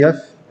SNEF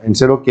and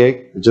said,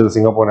 okay, which is the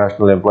Singapore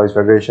National Employees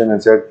Federation,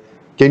 and said,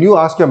 can you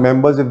ask your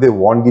members if they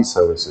want these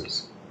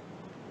services?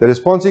 The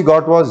response he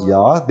got was,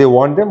 yeah, they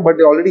want them, but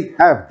they already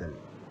have them.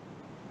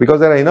 Because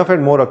there are enough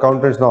and more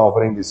accountants now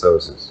offering these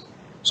services.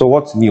 So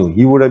what's new?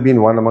 He would have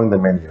been one among the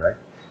many, right?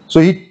 So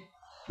he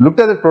looked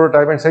at the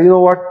prototype and said, you know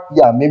what?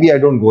 Yeah, maybe I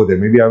don't go there.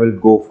 Maybe I will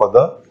go for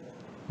the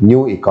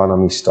new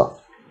economy stuff.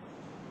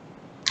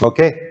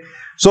 Okay,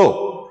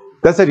 so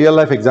that's a real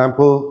life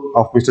example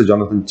of Mr.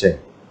 Jonathan Cheng.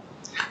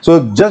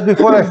 So just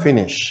before I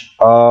finish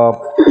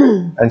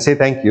and say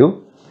thank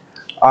you,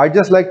 I'd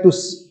just like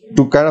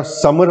to kind of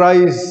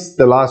summarize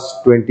the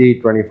last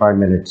 20-25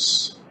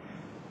 minutes.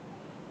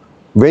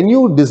 When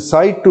you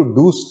decide to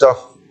do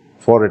stuff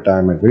for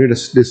retirement, when you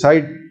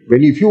decide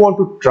if you want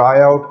to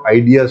try out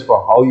ideas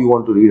for how you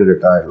want to lead a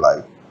retired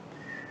life,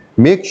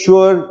 make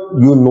sure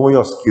you know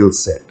your skill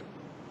set.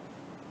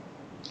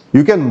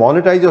 You can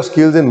monetize your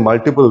skills in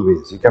multiple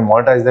ways. You can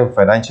monetize them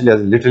financially,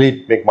 as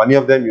literally make money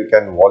of them. You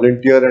can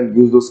volunteer and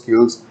use those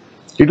skills.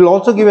 It will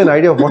also give you an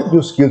idea of what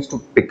new skills to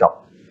pick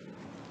up.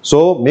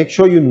 So make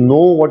sure you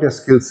know what your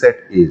skill set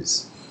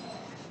is.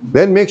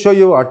 Then make sure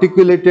you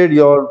articulated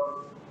your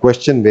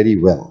question very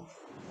well.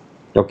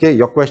 Okay,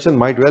 your question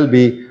might well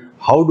be,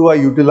 how do I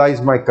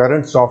utilize my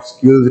current soft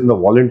skills in the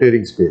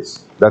volunteering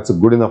space? That's a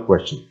good enough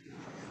question.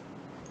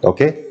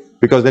 Okay,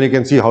 because then you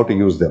can see how to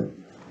use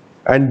them.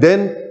 And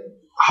then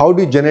how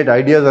do you generate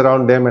ideas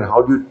around them and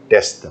how do you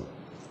test them?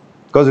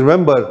 Because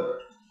remember,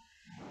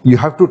 you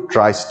have to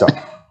try stuff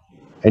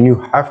and you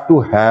have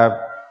to have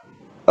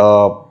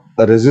a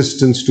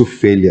resistance to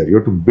failure. You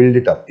have to build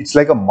it up. It's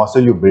like a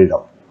muscle you build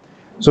up.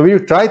 So when you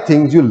try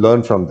things, you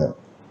learn from them.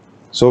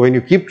 So when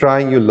you keep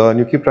trying, you learn,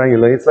 you keep trying, you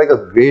learn. It's like a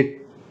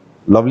great,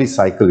 lovely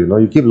cycle, you know.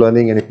 You keep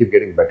learning and you keep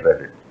getting better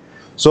at it.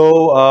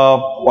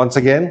 So once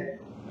again,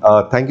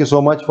 thank you so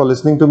much for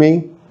listening to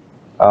me.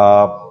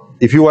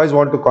 If you guys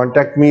want to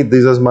contact me,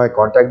 this is my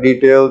contact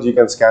details. You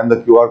can scan the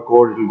QR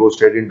code. It will go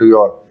straight into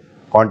your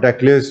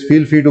contact list.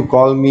 Feel free to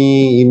call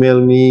me,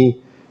 email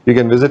me. You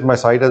can visit my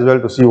site as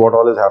well to see what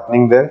all is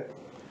happening there.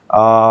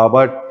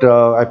 But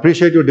I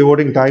appreciate you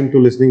devoting time to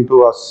listening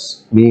to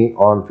me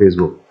on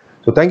Facebook.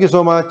 So thank you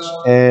so much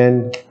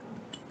and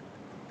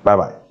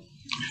bye-bye.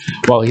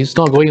 Well, he's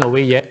not going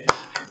away yet.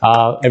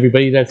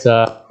 Everybody, that's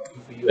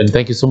and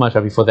thank you so much,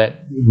 Abhi, for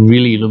that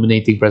really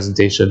illuminating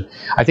presentation.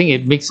 I think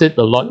it makes it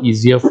a lot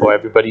easier for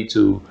everybody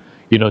to,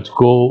 to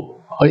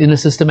go in a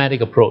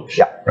systematic approach,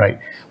 right?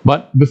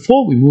 But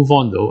before we move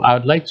on, though, I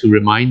would like to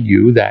remind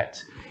you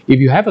that if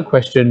you have a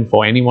question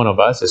for any one of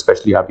us,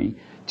 especially Abhi,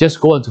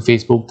 just go onto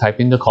Facebook, type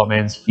in the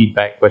comments,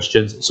 feedback,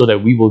 questions, so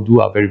that we will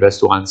do our very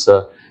best to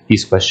answer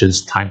these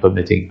questions, time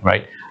permitting,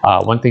 right?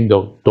 One thing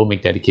though, don't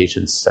make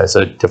dedications. There's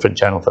a different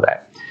channel for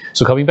that.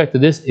 So coming back to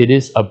this, it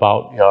is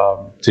about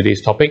today's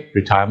topic,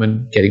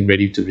 retirement, getting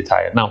ready to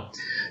retire. Now,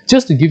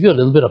 just to give you a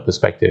little bit of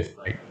perspective,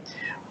 right?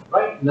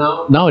 Right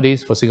now,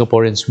 nowadays for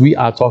Singaporeans, we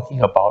are talking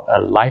about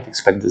a life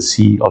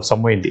expectancy of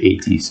somewhere in the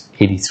 80s,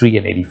 83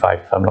 and 85,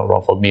 if I'm not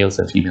wrong, for males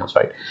and females,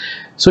 right?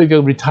 So if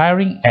you're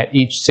retiring at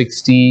age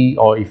 60,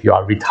 or if you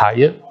are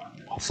retired,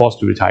 or forced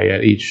to retire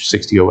at age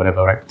 60 or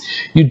whatever, right?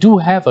 You do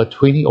have a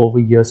 20 over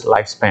years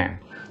lifespan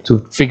to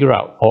figure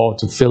out or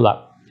to fill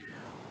up.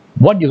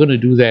 What you're going to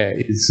do there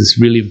is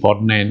really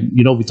important. And,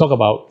 we talk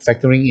about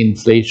factoring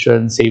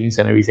inflation, savings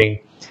and everything.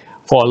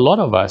 For a lot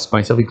of us,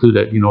 myself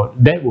included,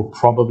 that will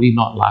probably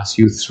not last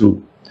you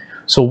through.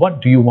 So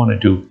what do you want to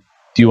do?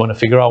 Do you want to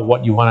figure out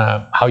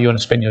how you want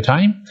to spend your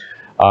time?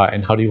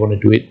 And how do you want to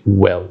do it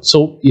well?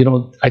 So,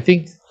 I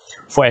think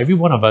for every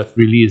one of us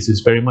really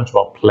is very much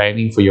about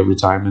planning for your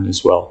retirement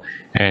as well.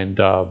 And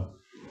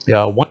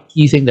one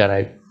key thing that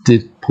I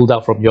pulled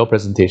out from your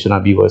presentation,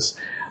 Abhi, was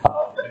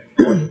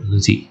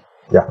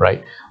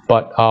right?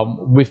 But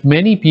with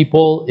many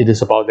people, it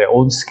is about their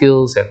own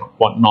skills and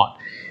whatnot.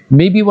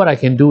 Maybe what I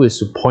can do is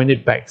to point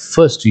it back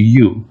first to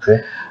you,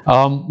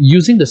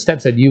 using the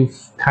steps that you've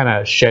kind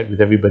of shared with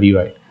everybody,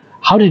 right?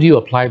 How did you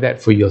apply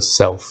that for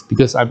yourself?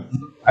 Because I'm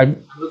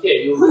looking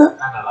at you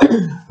kind of like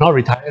not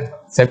retired,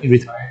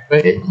 semi-retired,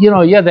 but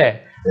you're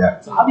there.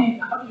 Yeah. So how do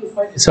you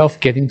find yourself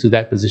getting to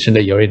that position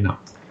that you're in now?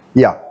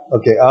 Yeah.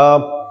 Okay.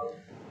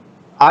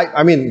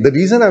 I mean, the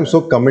reason I'm so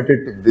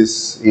committed to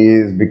this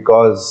is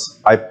because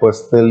I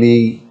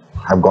personally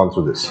have gone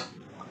through this.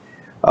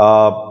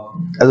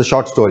 As a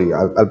short story,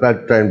 I'll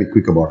try and be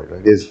quick about it.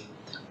 Right?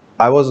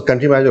 I was a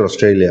country manager in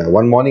Australia.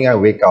 One morning I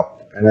wake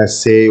up and I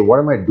say, what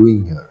am I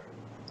doing here?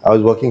 I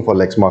was working for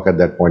Lexmark at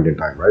that point in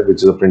time, right,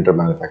 which is a printer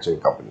manufacturing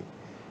company.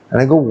 And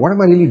I go, what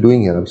am I really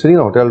doing here? I'm sitting in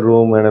a hotel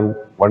room and I'm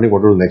wondering what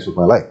to do next with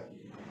my life.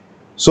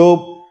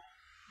 So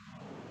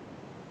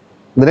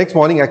the next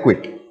morning I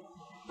quit.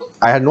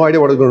 I had no idea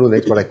what I was going to do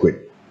next, but I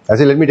quit. I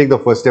said, let me take the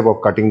first step of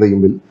cutting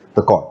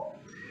the cord.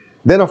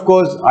 Then, of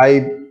course,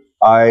 I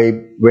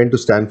went to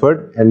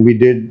Stanford and we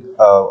did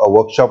a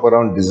workshop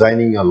around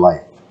designing your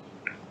life.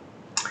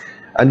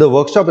 And the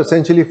workshop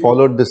essentially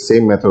followed the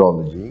same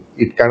methodology.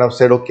 It kind of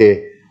said,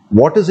 okay,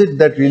 what is it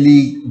that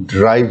really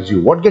drives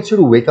you? What gets you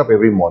to wake up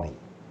every morning,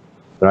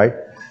 right?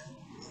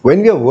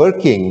 When we are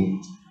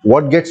working,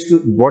 what gets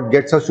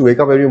us to wake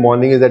up every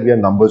morning is that we have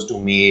numbers to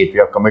meet, we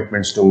have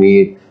commitments to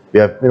meet, we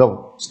have,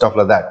 stuff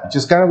like that, which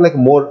is kind of like a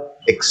more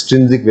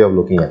extrinsic way of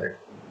looking at it.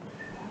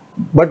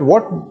 But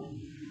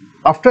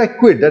after I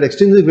quit, that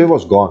extrinsic way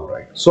was gone,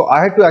 right? So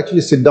I had to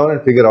actually sit down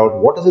and figure out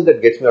what is it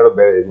that gets me out of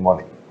bed every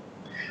morning.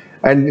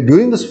 And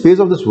during this phase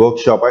of this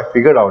workshop, I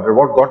figured out that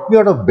what got me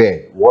out of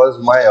bed was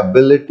my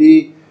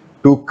ability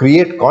to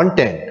create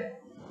content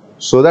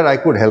so that I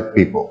could help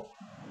people,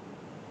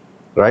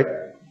 right?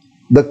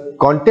 The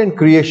content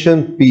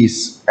creation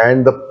piece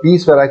and the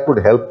piece where I could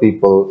help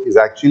people is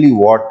actually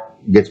what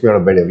gets me out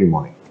of bed every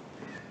morning.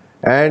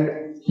 And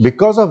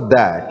because of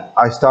that,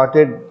 I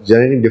started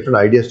generating different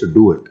ideas to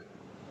do it.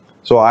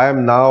 So I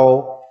am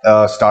now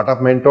a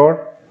startup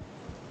mentor.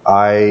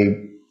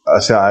 I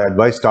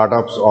advise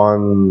startups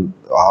on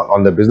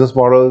their business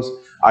models.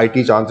 I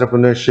teach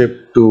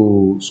entrepreneurship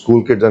to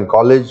school kids and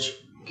college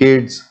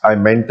kids. I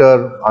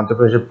mentor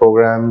entrepreneurship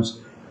programs.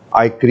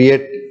 I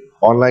create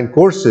online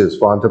courses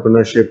for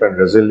entrepreneurship and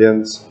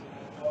resilience.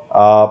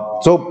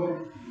 So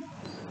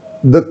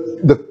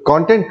the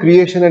content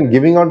creation and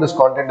giving out this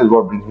content is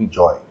what brings me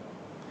joy.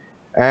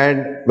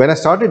 And when I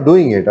started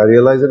doing it, I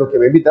realized that, okay,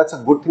 maybe that's a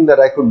good thing that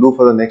I could do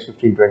for the next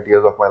 15, 20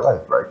 years of my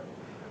life, right?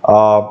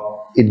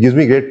 It gives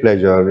me great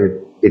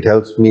pleasure. It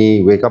helps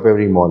me wake up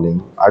every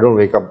morning. I don't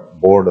wake up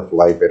bored of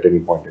life at any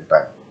point in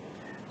time.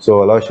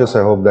 So Aloysius,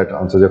 I hope that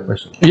answers your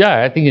question.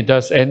 Yeah, I think it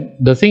does. And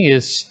the thing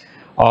is,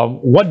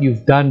 what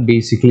you've done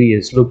basically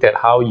is looked at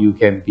how you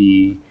can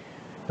be,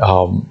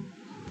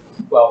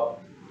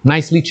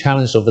 nicely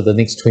challenged over the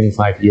next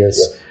 25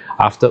 years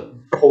after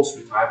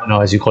post-retirement,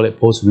 or as you call it,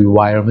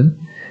 post-rewirement,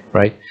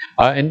 right?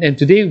 And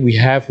today we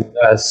have with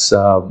us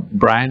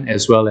Brian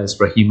as well as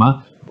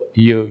Rahimah.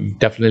 You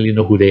definitely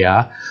know who they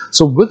are.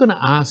 So we're going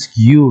to ask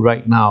you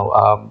right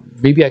now,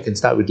 maybe I can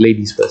start with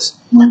ladies first.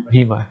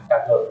 Rahimah.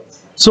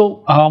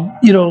 So,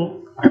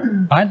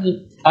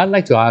 I'd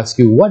like to ask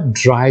you, what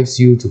drives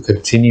you to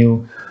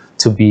continue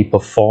to be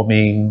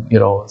performing,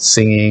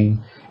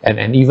 singing,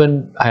 and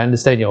even, I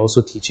understand you're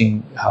also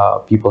teaching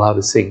people how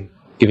to sing,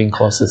 giving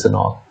courses and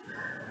all.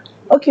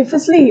 Okay,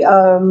 firstly,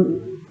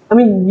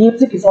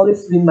 music has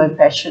always been my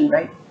passion,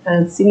 right?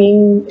 And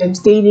singing,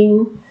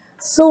 entertaining.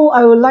 So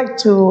I would like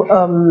to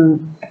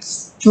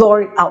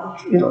explore it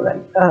out,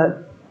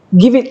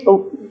 give it,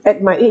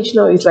 at my age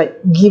now, it's like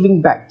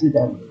giving back to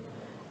them.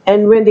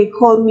 And when they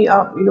call me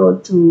up,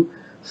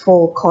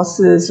 for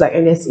courses like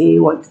NSA,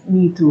 want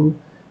me to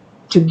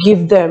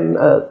give them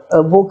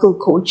a vocal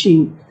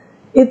coaching,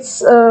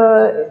 it's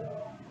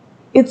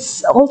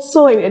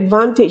also an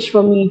advantage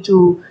for me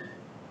to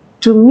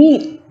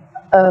meet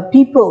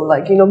people,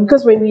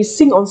 because when we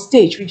sing on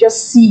stage, we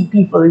just see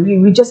people,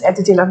 we just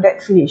entertain, after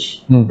that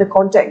finish, the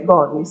contact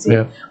gone, you see.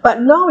 Yeah.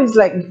 But now it's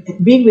like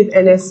being with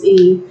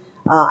NSA,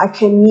 I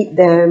can meet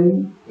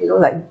them,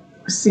 like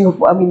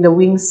Singapore, the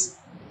Wings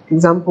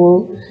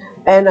example,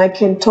 and I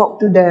can talk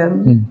to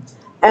them.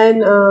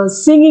 And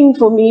singing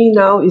for me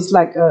now is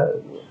like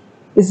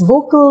it's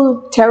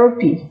vocal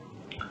therapy.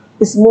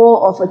 It's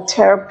more of a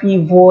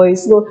therapy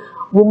voice,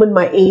 woman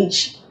my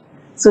age,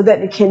 so that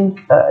they can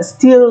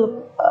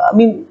still,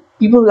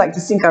 people like to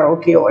sing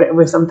karaoke or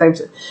whatever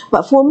sometimes,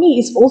 but for me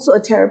it's also a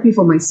therapy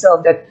for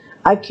myself, that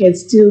I can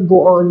still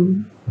go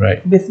on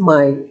with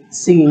my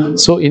singing.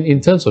 So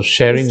in terms of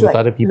sharing with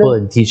other people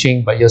and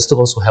teaching, but you're still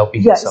also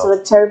helping yourself. Yeah,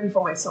 it's a therapy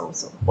for myself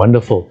also.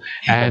 Wonderful.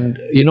 And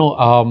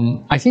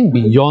I think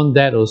beyond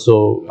that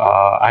also,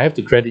 I have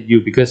to credit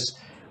you, because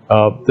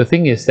the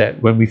thing is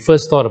that when we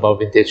first thought about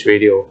Vintage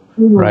Radio,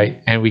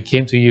 right, and we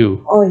came to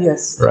you. Oh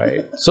yes.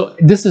 Right. So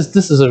this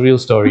is a real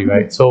story,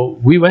 right? So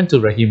we went to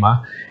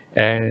Rahimah,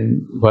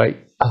 and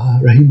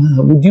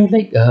Rahimah, would you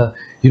like,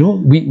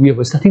 we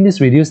were starting this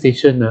radio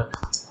station.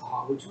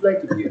 Would you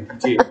like to be a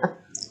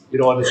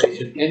DJ, on the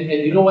station? And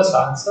you know what's the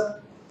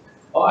answer?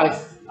 Oh,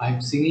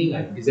 I'm singing,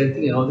 I'm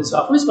presenting, and all this. So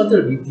I've always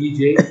wanted to be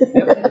DJ.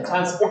 Never had a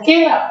chance.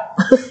 Okay,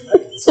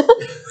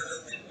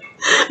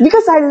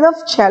 because I love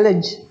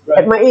challenge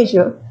at my age.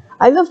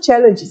 I love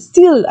challenge.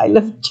 Still, I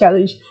love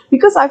challenge,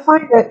 because I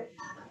find that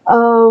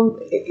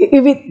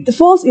if it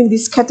falls in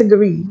this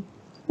category,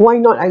 why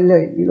not I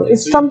learn?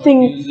 It's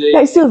something.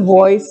 It's still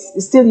voice.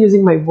 It's still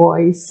using my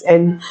voice,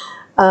 and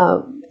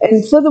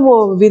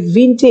furthermore, with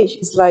vintage,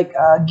 it's like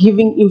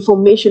giving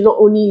information. Not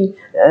only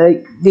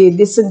they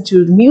listen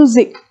to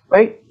music,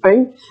 right,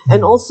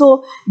 and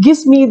also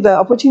gives me the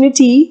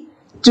opportunity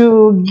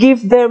to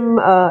give them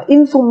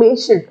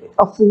information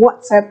of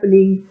what's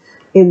happening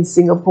in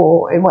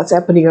Singapore and what's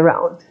happening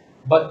around.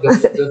 But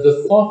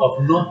the thought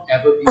of not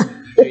ever being a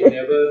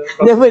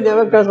DJ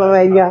never crossed my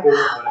mind.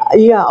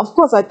 Yeah, of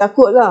course I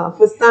takut lah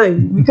first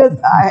time, because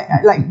I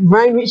like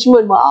Brian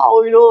Richmond,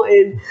 wow,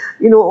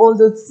 and all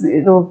those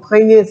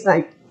pioneers,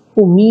 like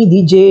me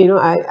DJ,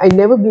 I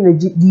never been a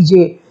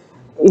DJ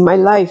in my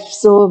life,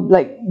 so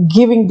like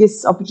giving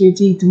this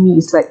opportunity to me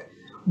is like,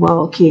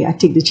 wow, okay, I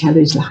take the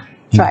challenge lah,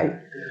 try.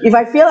 If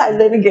I fail, I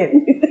learn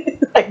again.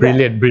 Like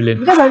brilliant.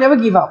 Because I never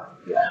give up.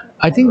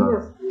 I think,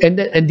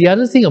 and the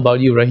other thing about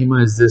you,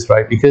 Rahimah, is this,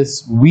 right?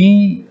 Because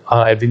we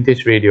at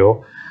Vintage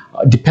Radio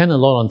depend a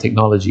lot on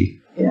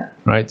technology. Yeah.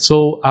 Right.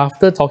 So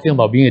after talking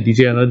about being a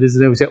DJ and all this,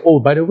 then we say, oh,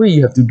 by the way,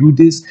 you have to do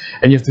this,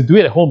 and you have to do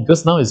it at home,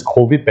 because now it's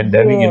COVID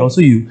pandemic,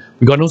 so we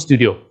got no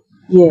studio.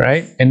 Yes.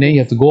 Right. And then you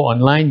have to go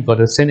online, you got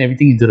to send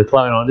everything into the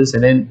cloud and all this,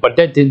 but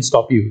that didn't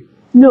stop you.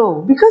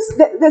 No, because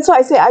that's why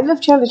I say I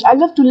love challenge. I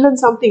love to learn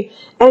something.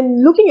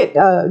 And looking at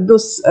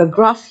those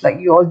graphs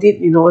like you all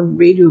did, on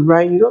radio,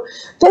 Brian,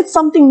 that's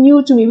something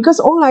new to me, because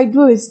all I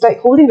do is like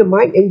holding the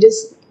mic and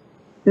just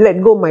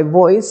let go my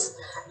voice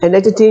and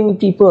entertain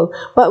people.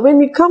 But when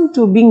we come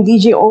to being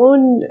DJ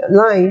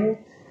online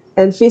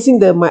and facing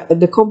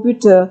the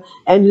computer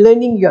and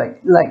learning,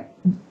 like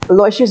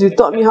Aloysius, you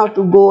taught me how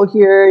to go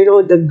here,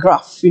 the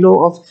graph,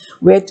 of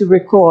where to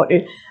record.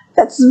 And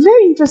That's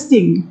very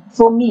interesting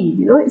for me.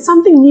 You know, it's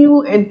something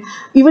new, and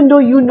even though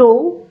you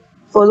know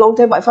for a long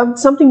time, but I found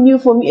something new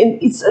for me,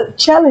 and it's a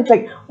challenge.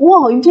 Like,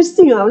 wow,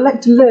 interesting! I would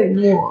like to learn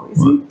more. You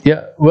see?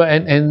 Yeah, well,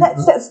 and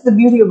That's the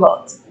beauty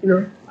about, you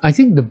know. I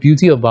think the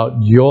beauty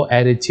about your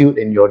attitude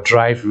and your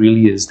drive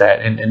really is that,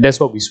 and that's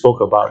what we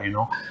spoke about, you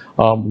know,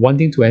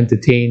 wanting to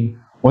entertain,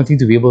 wanting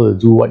to be able to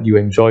do what you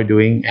enjoy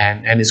doing,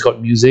 and it's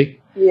got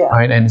music,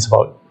 right? And it's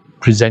about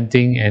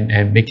presenting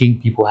and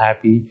making people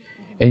happy,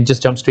 and you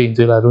just jump straight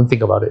into it. I don't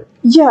think about it.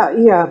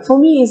 Yeah. For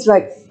me, it's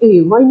like,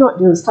 hey, why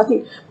not, you know,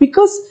 starting,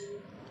 because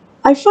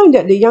I find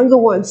that the younger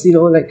ones, you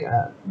know, like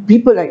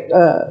people like,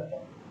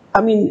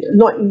 I mean,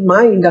 not in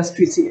my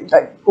industry, see,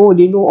 like, oh,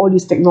 they know all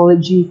this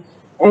technology.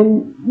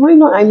 And why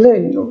not I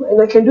learn, you know, and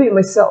I can do it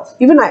myself.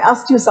 Even I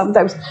asked you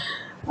sometimes,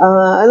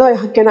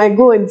 Aloy, can I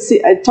go and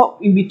sit and talk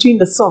in between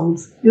the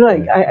songs? You know,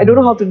 like, I don't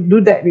know how to do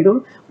that, you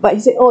know. But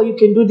he said, oh, you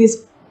can do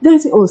this. Then I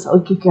said, oh,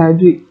 okay, I'll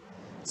do it.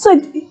 So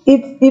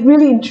it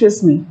really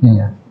interests me.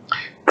 Yeah.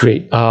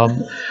 Great.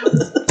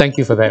 Thank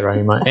you for that,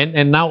 Rahimah.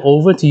 And now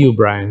over to you,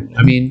 Brian.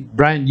 I mean,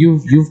 Brian,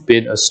 you've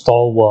been a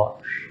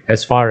stalwart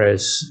as far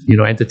as, you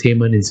know,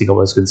 entertainment in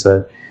Singapore is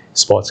concerned.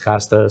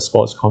 Sportscaster,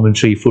 sports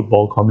commentary,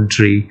 football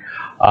commentary.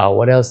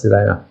 What else did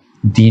I know?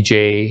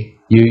 DJ.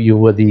 You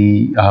were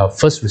the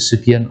first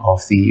recipient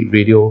of the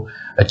Radio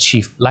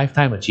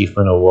Lifetime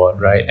Achievement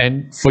Award, right?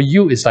 And for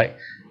you, it's like,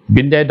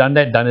 been there, done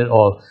that, done it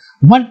all.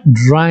 What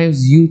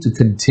drives you to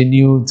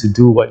continue to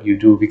do what you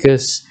do?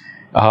 Because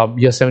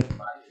you're 75,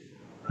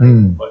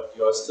 right? But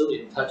you're still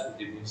in touch with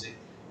the music.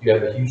 You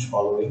have a huge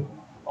following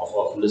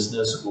of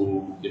listeners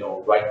who, you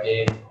know, write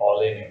in,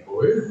 call in, and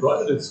go, hey,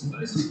 Brian, it's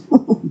nice.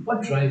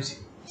 What drives you?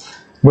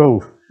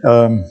 Well,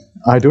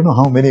 I don't know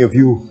how many of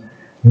you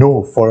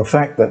know for a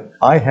fact that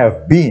I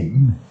have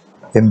been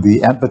in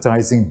the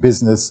advertising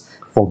business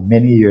for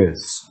many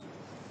years,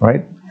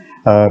 right?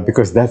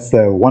 Because that's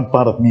the one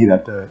part of me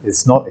that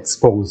is not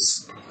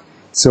exposed.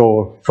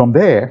 So from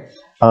there,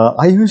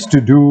 I used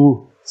to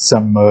do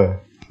some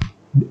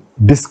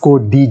disco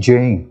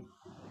DJing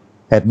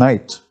at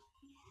night,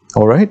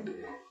 all right?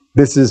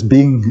 This is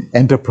being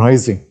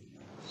enterprising.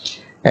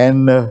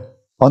 And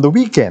on the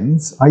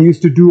weekends, I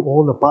used to do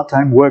all the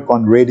part-time work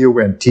on radio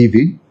and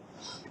TV,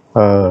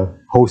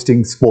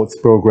 hosting sports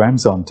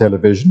programs on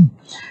television,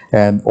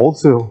 and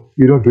also,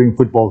 you know, doing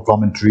football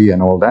commentary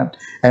and all that,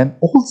 and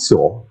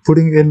also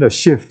putting in a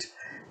shift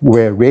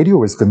where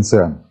radio is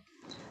concerned.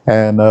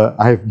 And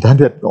I've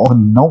done it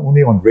on not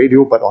only on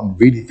radio, but on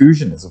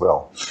rediffusion as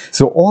well.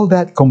 So all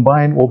that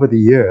combined over the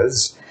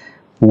years,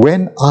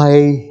 when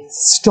I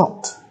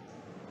stopped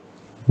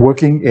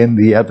working in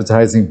the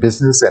advertising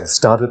business and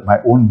started my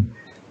own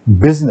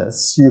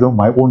business, you know,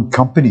 my own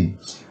company,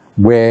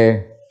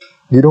 where,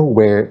 you know,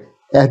 we're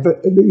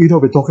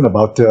talking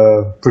about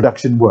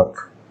production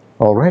work,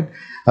 all right?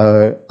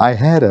 I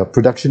had a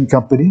production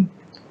company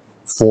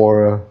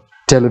for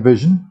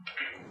television,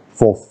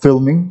 for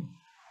filming,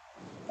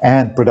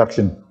 and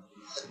production.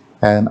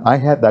 And I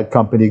had that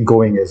company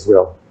going as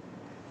well.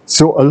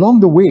 So along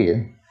the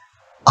way,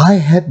 I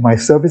had my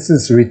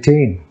services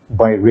retained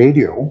by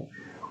radio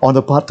on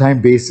a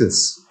part-time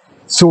basis.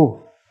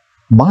 So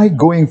my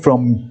going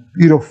from,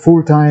 you know,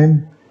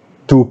 full-time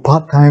to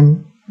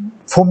part-time,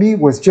 for me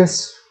was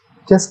just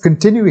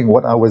continuing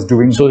what I was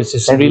doing. So it's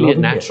just really a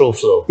natural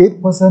flow. It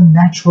was a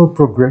natural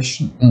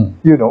progression,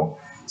 you know.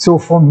 So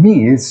for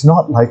me, it's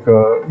not like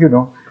a, you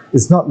know,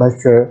 it's not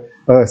like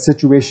a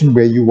situation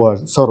where you are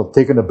sort of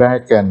taken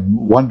aback and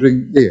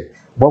wondering, hey,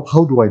 well,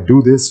 how do I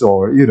do this?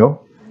 Or, you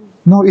know,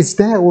 no, it's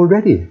there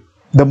already.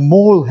 The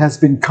mold has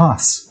been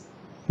cast,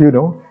 you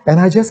know, and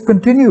I just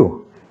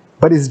continue.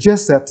 But it's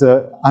just that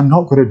I'm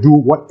not going to do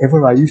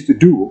whatever I used to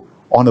do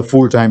on a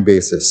full-time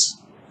basis.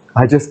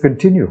 I just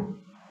continue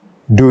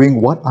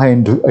doing what I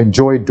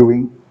enjoy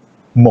doing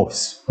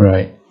most.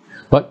 Right.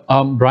 But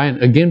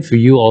Brian, again for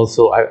you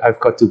also, I've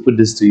got to put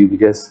this to you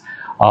because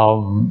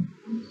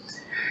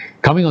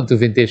coming onto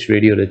Vintage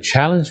Radio, the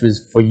challenge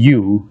for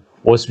you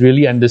was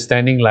really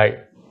understanding like,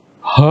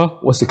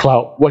 what's the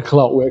cloud? What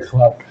cloud? Where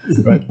cloud?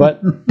 Right.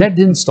 But that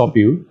didn't stop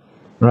you,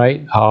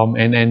 right?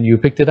 And you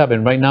picked it up,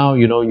 and right now,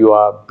 you know, you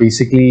are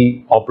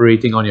basically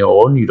operating on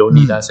your own. You don't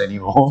need us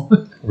anymore.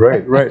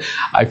 Right.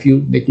 I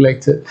feel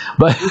neglected,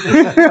 but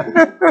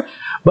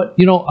but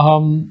you know,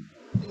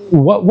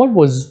 what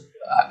was,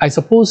 I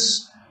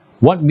suppose,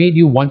 what made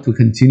you want to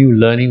continue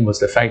learning was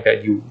the fact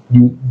that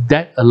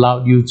that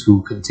allowed you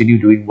to continue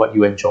doing what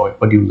you enjoy,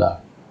 what you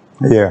love.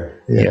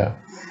 Yeah.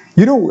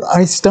 You know,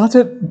 I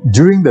started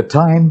during the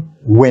time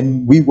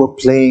when we were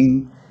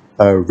playing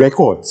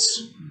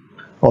records.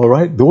 All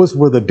right, those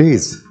were the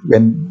days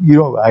when, you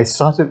know, I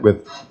started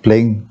with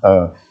playing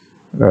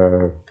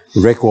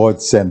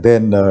records, and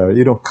then,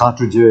 you know,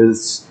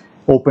 cartridges,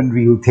 open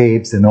reel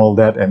tapes and all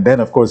that. And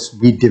then, of course,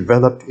 we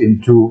developed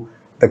into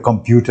the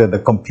computer. The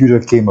computer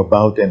came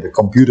about, and the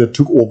computer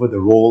took over the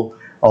role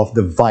of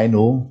the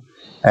vinyl.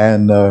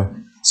 And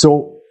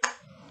so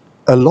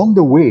along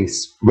the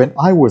ways, when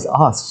I was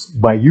asked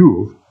by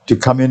you to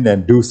come in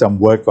and do some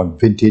work on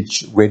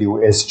Vintage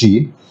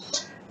Radio.SG,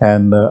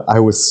 And I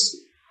was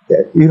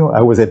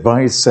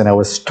advised and I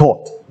was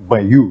taught by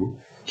you,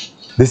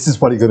 this is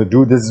what you're going to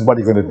do, this is what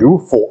you're going to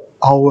do for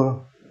our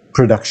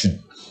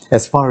production.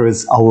 As far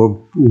as our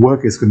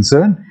work is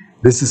concerned,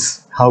 this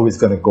is how it's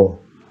going to go.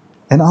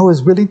 And I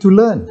was willing to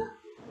learn,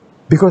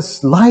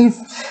 because life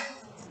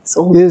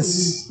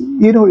is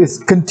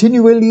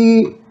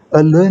continually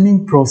a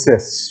learning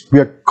process. We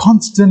are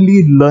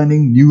constantly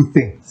learning new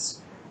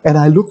things. And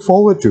I look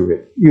forward to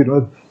it.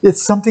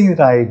 It's something that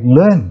I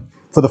learn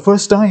for the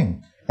first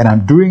time, and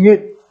I'm doing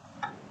it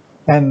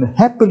and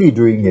happily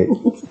doing it.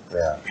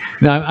 Yeah.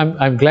 No,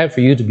 I'm glad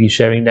for you to be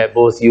sharing that,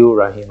 both you,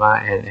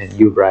 Rahimah, and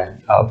you,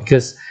 Brian,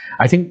 because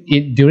I think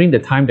during the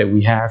time that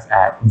we have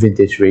at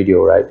Vintage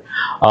Radio, right,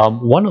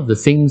 one of the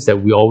things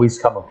that we always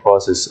come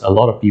across is a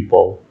lot of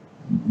people,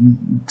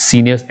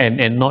 seniors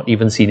and not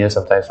even seniors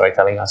sometimes, right,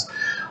 telling us,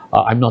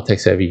 I'm not tech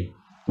savvy,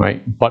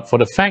 right? But for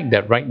the fact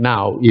that right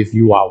now, if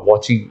you are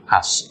watching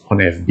us on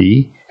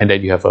FB and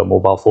that you have a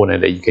mobile phone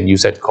and that you can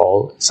use that to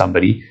call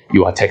somebody,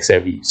 you are tech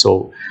savvy.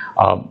 So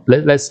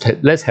let's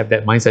have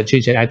that mindset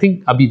change. And I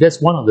think, Abhi,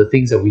 that's one of the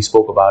things that we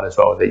spoke about as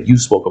well, that you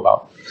spoke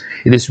about.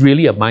 It is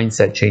really a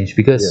mindset change,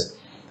 because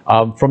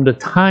from the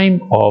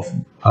time of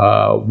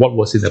what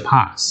was in the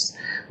past,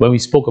 when we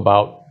spoke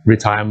about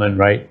retirement,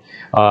 right?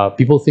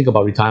 People think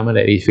about retirement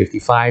at age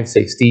 55,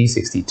 60,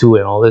 62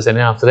 and all this, and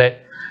then after that,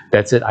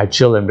 that's it, I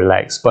chill and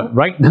relax. But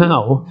right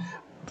now,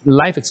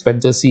 life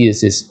expectancy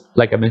is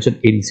like I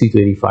mentioned, 83 to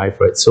 85,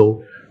 right?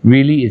 So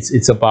really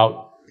it's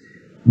about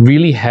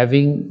really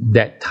having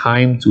that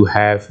time to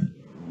have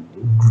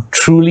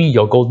truly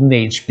your golden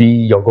age be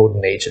your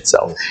golden age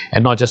itself,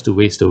 and not just to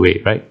waste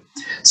away, right?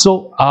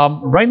 So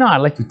right now I'd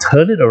like to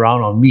turn it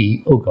around on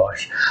me. Oh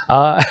gosh.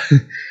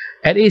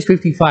 At age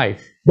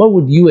 55, what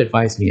would you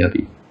advise me,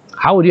 Abhi?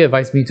 How would you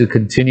advise me to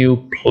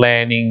continue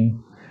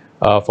planning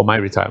for my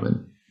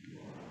retirement?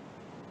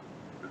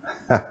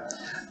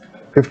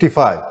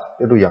 55,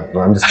 you're too young.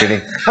 No, I'm just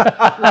kidding.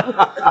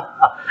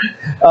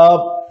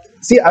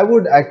 See, I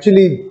would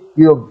actually,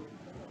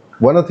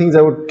 one of the things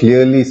I would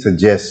clearly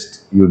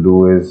suggest you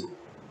do is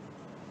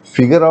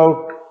figure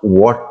out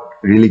what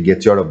really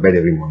gets you out of bed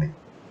every morning.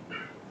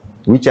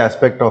 Which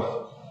aspect of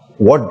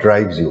what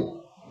drives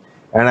you.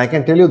 And I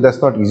can tell you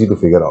that's not easy to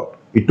figure out.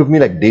 It took me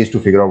like days to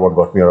figure out what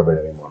got me out of bed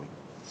every morning.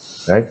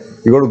 Right?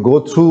 You got to go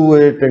through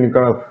it and you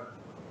kind of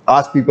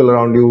ask people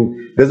around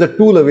you. There's a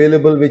tool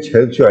available which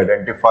helps you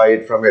identify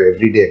it from your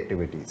everyday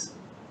activities.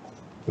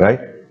 Right?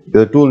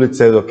 There's a tool which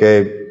says,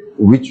 okay,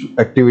 which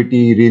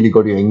activity really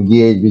got you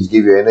engaged, which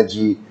gave you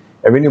energy.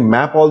 And when you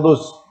map all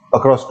those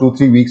across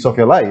 2-3 weeks of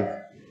your life,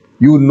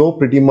 you know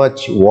pretty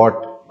much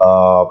what,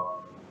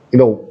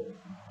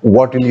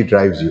 what really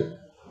drives you.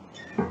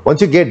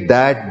 Once you get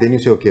that, then you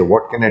say, okay,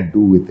 what can I do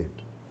with it?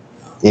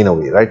 In a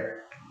way, right?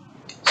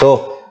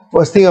 So,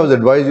 first thing I would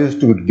advise you is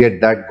to get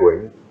that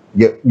going.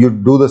 You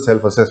do the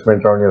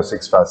self-assessment around your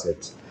 6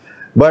 facets.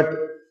 But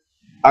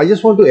I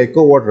just want to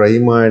echo what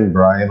Rahimah and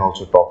Brian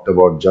also talked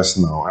about just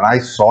now. And I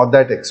saw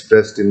that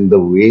expressed in the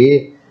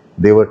way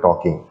they were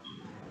talking.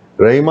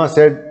 Rahimah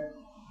said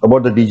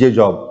about the DJ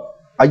job,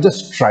 I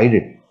just tried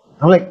it.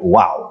 I'm like,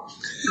 wow.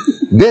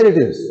 There it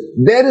is.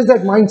 There is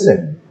that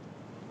mindset.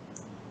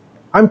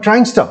 I'm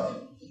trying stuff.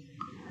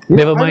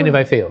 Never mind if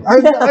I fail. I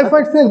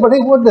might fail, but hey,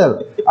 what the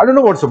hell? I don't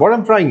know what's about,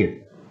 I'm trying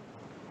it.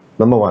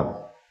 Number one.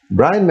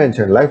 Brian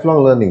mentioned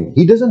lifelong learning.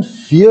 He doesn't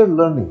fear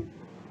learning.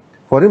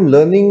 For him,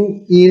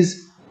 learning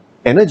is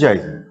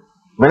energizing.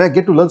 When I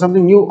get to learn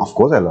something new, of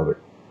course I love it.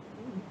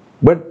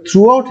 But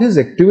throughout his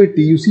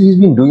activity, you see, he's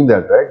been doing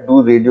that, right?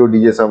 Do radio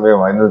DJ somewhere,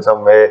 vinyl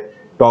somewhere,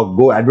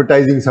 go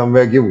advertising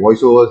somewhere, give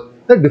voiceovers.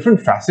 There are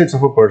different facets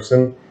of a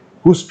person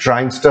who's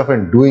trying stuff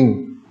and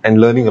doing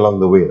and learning along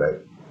the way, right?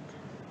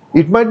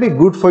 It might be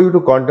good for you to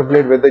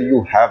contemplate whether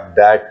you have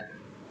that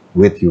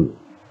with you.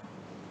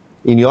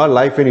 In your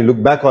life, when you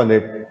look back on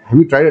it, have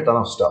you tried a ton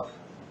of stuff?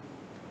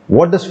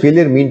 What does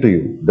failure mean to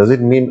you? Does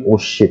it mean, oh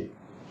shit,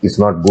 it's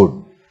not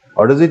good?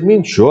 Or does it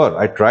mean, sure,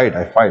 I tried,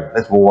 I failed,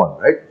 let's move on,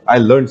 right? I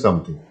learned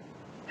something.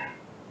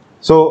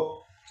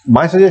 So,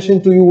 my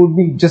suggestion to you would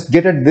be just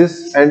get at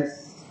this and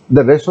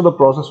the rest of the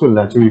process will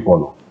naturally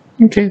follow.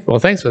 Okay, well,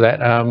 thanks for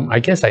that. I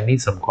guess I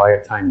need some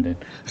quiet time then.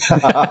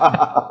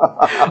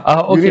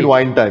 Okay. You need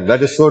wine time,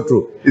 that is so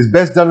true. It's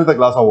best done with a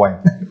glass of wine.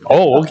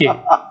 Oh, okay.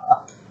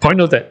 Point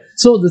noted.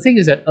 So the thing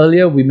is that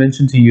earlier we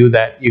mentioned to you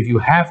that if you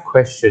have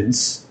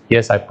questions,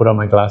 yes, I put on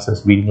my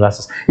glasses, reading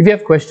glasses. If you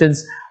have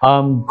questions,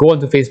 go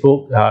onto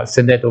Facebook,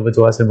 send that over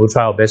to us and we'll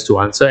try our best to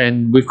answer.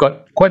 And we've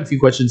got quite a few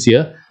questions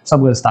here. So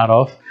I'm going to start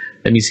off.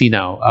 Let me see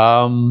now.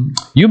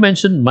 You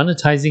mentioned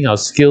monetizing our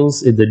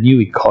skills in the new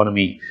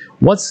economy.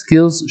 What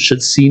skills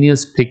should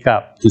seniors pick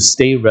up to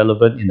stay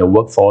relevant in the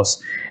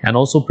workforce and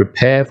also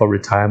prepare for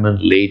retirement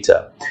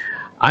later?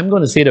 I'm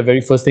going to say the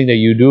very first thing that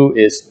you do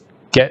is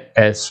get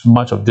as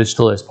much of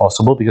digital as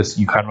possible because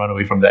you can't run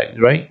away from that,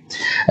 right?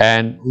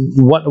 And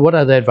what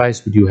other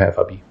advice would you have,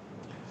 Abhi?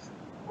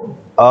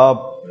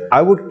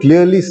 I would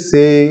clearly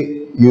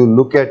say you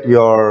look at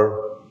your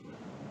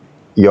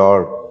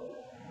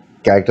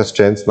character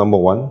strengths, number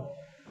one.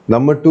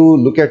 Number two,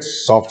 look at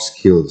soft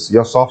skills.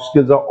 Your soft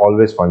skills are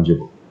always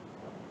fungible.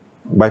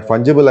 By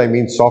fungible, I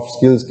mean soft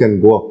skills can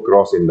go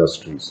across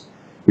industries.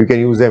 You can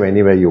use them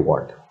anywhere you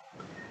want.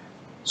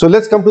 So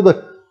let's come to the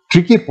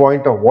tricky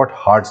point of what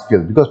hard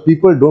skills, because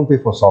people don't pay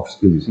for soft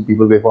skills, you see,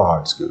 people pay for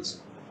hard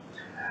skills.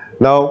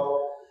 Now,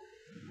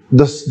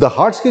 the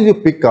hard skills you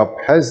pick up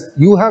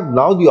you have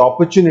now the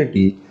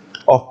opportunity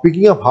of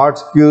picking up hard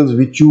skills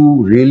which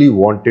you really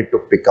wanted to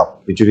pick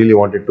up, which you really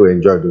wanted to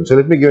enjoy doing. So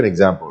let me give an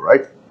example,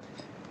 right?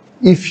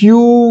 If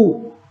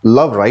you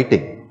love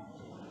writing,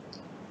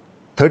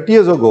 30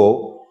 years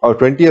ago or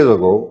 20 years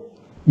ago,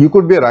 you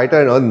could be a writer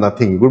and earn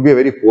nothing. You could be a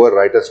very poor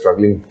writer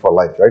struggling for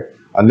life, right?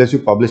 Unless you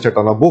published a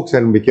ton of books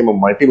and became a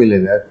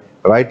multimillionaire,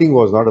 writing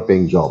was not a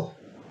paying job.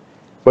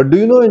 But do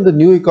you know, in the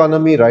new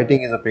economy,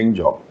 writing is a paying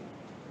job.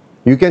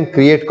 You can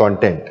create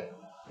content.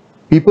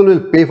 People will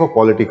pay for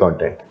quality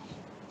content.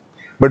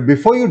 But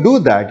before you do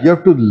that, you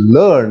have to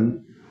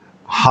learn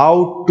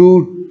how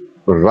to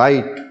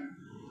write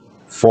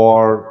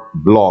for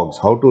blogs,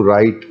 how to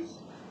write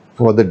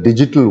for the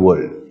digital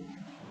world,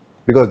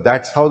 because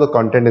that's how the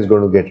content is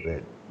going to get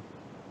read.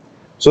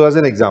 So as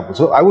an example,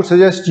 so I would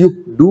suggest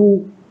you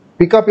do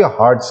pick up your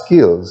hard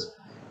skills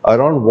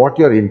around what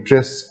your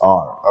interests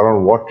are,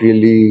 around what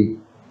really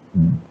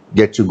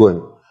gets you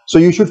going. So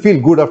you should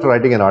feel good after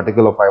writing an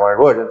article of 500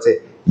 words and say,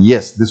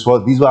 yes,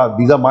 these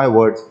are my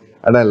words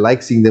and I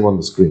like seeing them on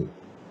the screen.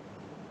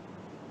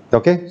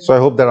 Okay, so I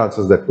hope that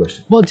answers that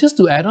question. Well, just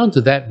to add on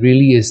to that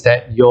really is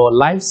that your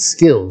life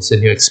skills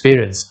and your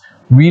experience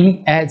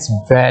really adds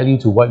value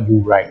to what you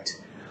write.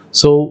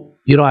 So,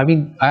 you know, I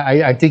mean,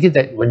 I take it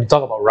that when you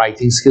talk about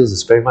writing skills,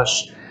 it's very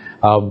much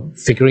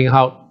figuring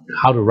out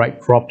how to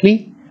write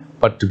properly,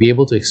 but to be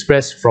able to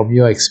express from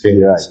your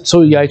experience. Right.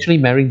 So you're actually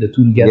marrying the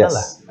two together.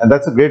 Yes, and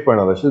that's a great point,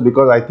 Aloysius,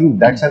 because I think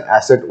that's an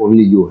asset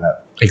only you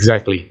have.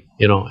 Exactly.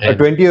 You know, a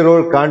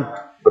 20-year-old can't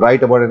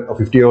write about a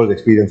 50-year-old's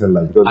experience in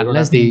life, because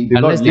unless they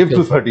live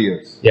through 30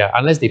 years. Yeah,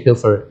 unless they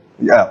pilfer it.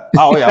 Yeah.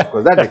 Oh yeah, of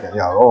course. That they can.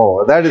 Yeah.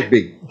 Oh, that is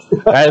big.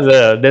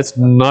 That's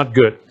not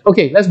good.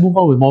 Okay, let's move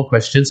on with more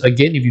questions.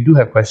 Again, if you do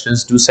have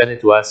questions, do send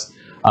it to us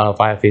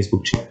via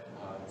Facebook chat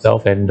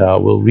itself, and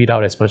we'll read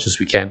out as much as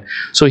we can.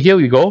 So here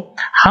we go.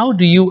 How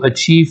do you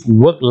achieve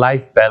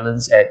work-life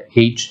balance at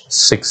age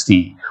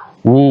 60?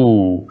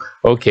 Ooh,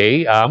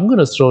 okay. I'm going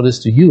to throw this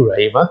to you,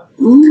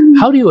 Rahimah.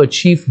 How do you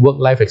achieve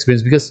work-life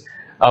experience? Because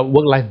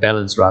work-life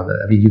balance, rather.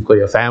 I mean, you've got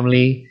your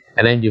family,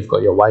 and then you've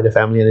got your wider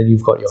family, and then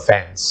you've got your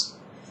fans.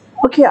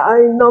 Okay,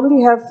 I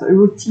normally have a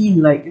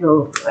routine, like,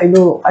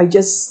 I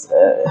just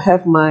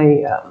have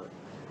my,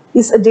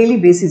 it's a daily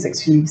basis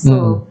actually.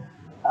 So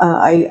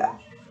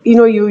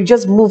you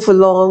just move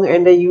along,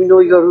 and then you know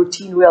your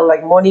routine well,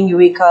 like morning you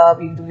wake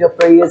up, you do your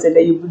prayers, and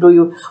then you do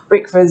your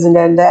breakfast, and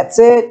then that's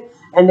it.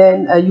 And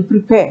then you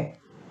prepare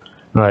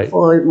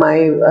for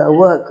my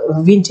work,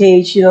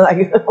 vintage,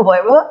 like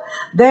whatever.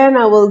 Then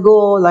I will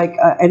go like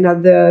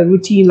another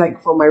routine,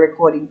 like for my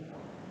recording.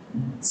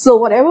 So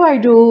whatever I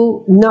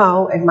do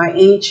now at my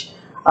age,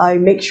 I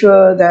make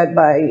sure that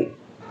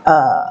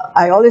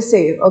I always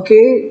say,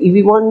 okay, if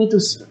you want me to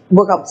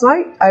work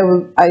outside, I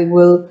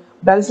will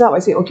balance it out. I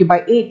say, okay,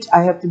 by 8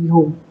 I have to be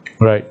home.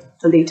 Right.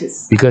 The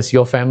latest. Because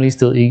your family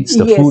still eats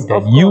the food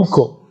that you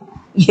cook.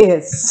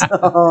 Yes.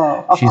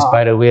 She's,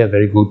 by the way, a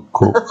very good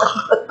cook.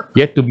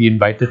 Yet to be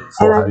invited.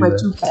 And I have my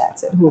 2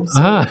 cats at home,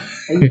 so I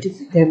need to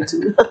feed them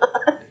too.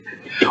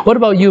 What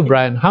about you,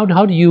 Brian? How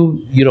do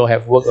you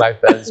have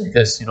work-life balance?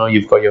 Because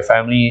you've got your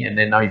family, and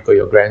then now you've got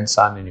your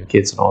grandson and your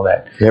kids and all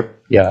that. Yep.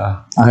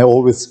 Yeah. I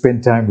always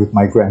spend time with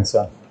my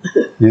grandson.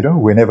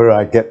 Whenever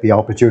I get the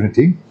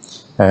opportunity,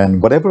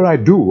 and whatever I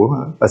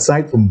do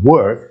aside from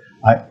work,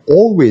 I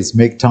always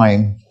make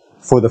time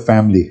for the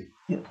family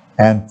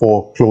and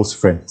for close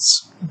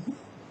friends.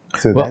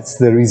 So that's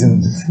the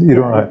reason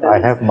I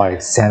have my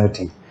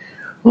sanity.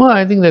 Well,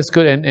 I think that's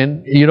good, and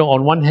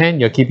on one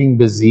hand, you're keeping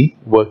busy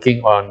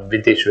working on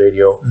Vintage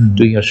Radio,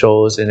 doing your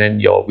shows, and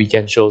then your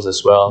weekend shows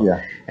as well.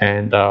 Yeah.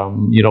 And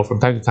from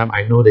time to time,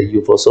 I know that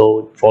you've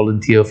also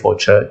volunteered for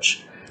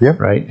church. Yep.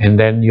 Right, and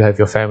then you have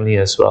your family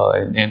as well,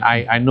 and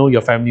I know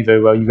your family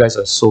very well. You guys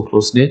are so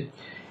close knit,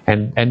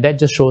 and that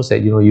just shows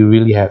that you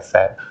really have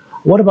that.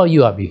 What about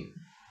you, Abhi?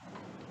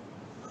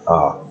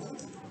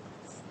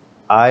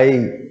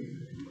 I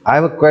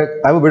have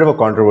a bit of a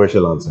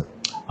controversial answer.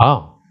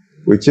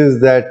 Which is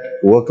that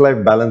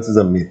work-life balance is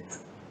a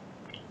myth.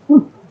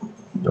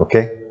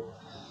 Okay?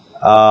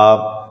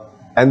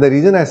 And the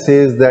reason I say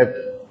is that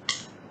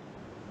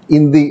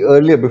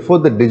before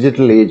the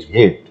digital age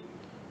hit,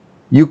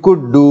 you go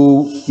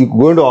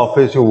into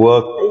office, you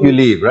work, you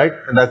leave, right?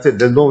 And that's it.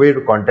 There's no way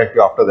to contact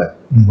you after that,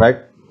 right?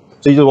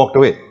 So you just walked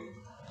away.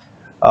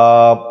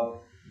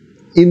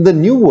 In the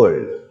new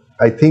world,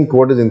 I think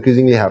what is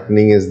increasingly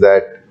happening is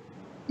that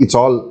it's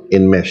all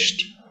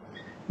enmeshed.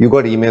 You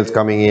got emails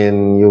coming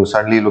in, you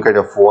suddenly look at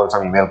your phone,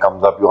 some email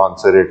comes up, you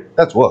answer it.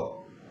 That's work,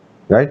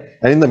 right?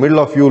 And in the middle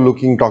of you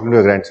talking to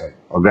your grandson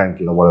or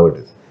grandkid or whatever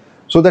it is.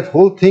 So that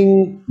whole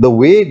thing, the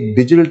way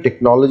digital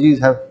technologies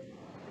have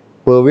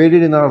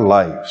pervaded in our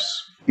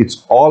lives,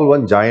 it's all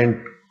one giant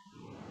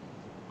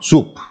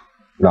soup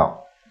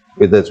now.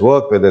 Whether it's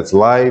work, whether it's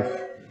life,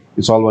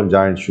 it's all one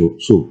giant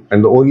soup.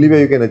 And the only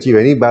way you can achieve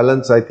any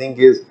balance, I think,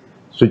 is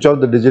switch out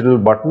the digital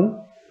button,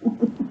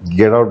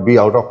 be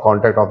out of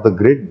contact of the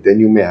grid, then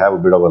you may have a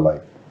bit of a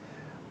life.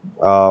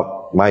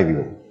 My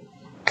view.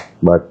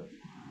 But,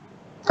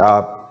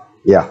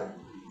 yeah.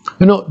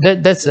 You know,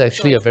 that's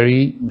actually a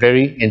very,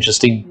 very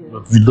interesting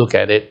look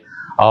at it,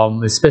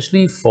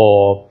 especially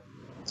for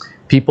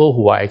people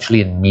who are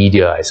actually in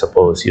media, I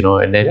suppose, you know,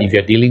 and then if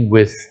you're dealing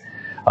with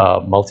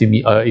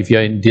multimedia, if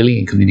you're dealing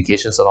in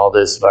communications and all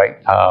this, right,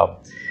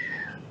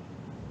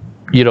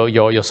 you know,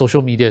 your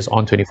social media is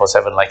on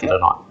 24/7, like it or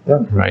not,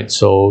 right?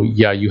 So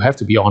yeah, you have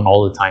to be on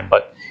all the time,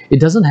 but it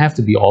doesn't have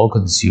to be all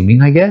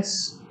consuming, I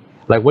guess.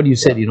 Like what you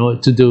said, you know,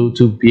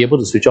 to be able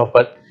to switch off,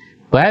 but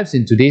perhaps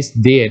in today's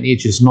day and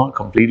age, it's not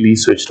completely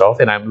switched off.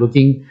 And I'm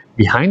looking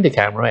behind the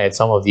camera at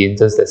some of the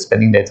interns that's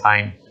spending their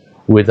time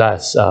with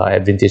us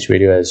at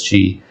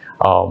VintageRadio.SG,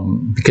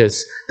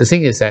 because the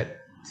thing is that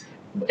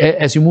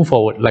as you move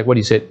forward, like what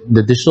you said,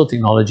 the digital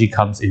technology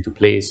comes into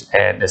place,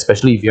 and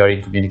especially if you're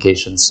in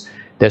communications,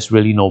 there's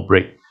really no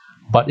break.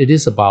 But it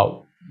is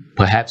about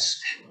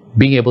perhaps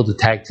being able to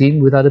tag team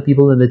with other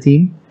people in the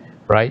team,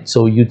 right?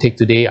 So you take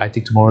today, I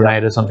take tomorrow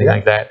night or something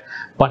like that,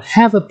 but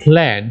have a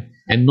plan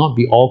and not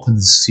be all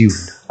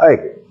consumed. I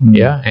agree.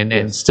 Yeah,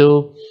 and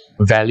still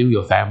value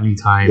your family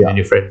time and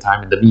your friend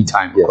time and the me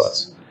time, of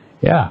course.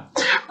 Yeah,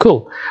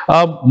 cool.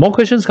 More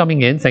questions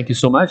coming in. Thank you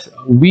so much.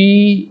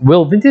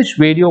 Will Vintage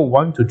Radio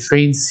want to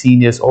train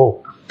seniors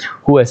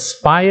who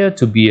aspire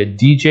to be a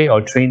DJ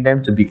or train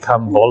them to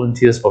become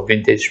volunteers for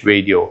Vintage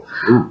Radio?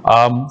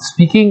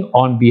 Speaking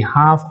on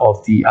behalf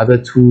of the other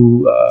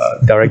two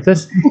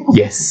directors,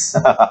 yes.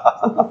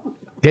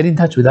 Get in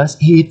touch with us,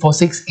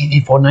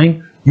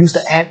 8846-8849. Use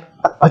the app,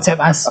 WhatsApp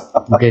us.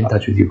 We'll get in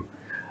touch with you.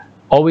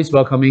 Always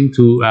welcoming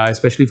to,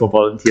 especially for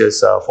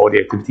volunteers for the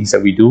activities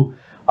that we do.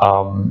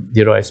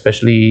 You know,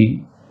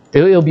 especially,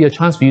 it'll be a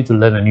chance for you to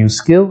learn a new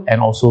skill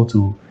and also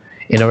to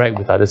interact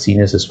with other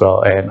seniors as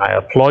well. And I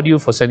applaud you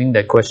for sending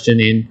that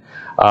question in.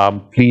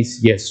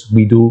 Please, yes,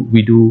 we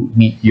do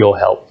need your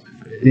help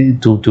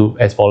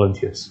as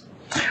volunteers.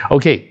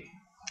 Okay,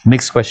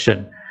 next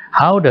question.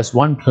 How does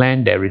one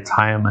plan their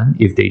retirement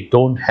if they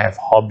don't have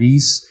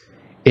hobbies,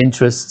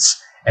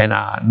 interests, and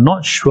are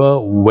not sure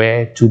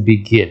where to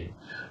begin?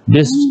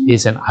 This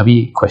is an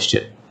Abhi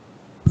question.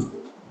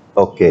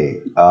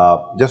 Okay,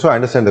 just so I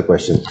understand the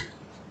question.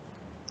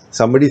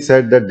 Somebody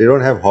said that they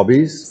don't have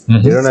hobbies,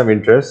 they don't have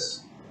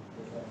interests,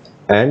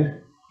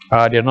 and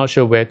they're not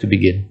sure where to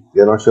begin.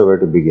 They're not sure where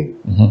to begin.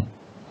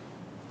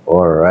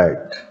 All right.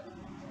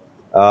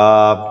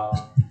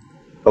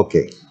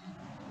 Okay.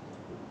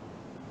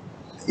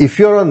 If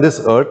you're on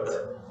this earth,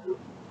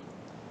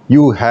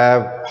 you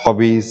have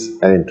hobbies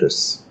and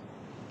interests.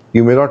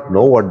 You may not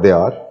know what they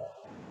are.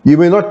 You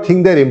may not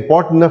think they're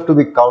important enough to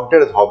be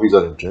counted as hobbies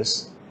or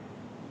interests.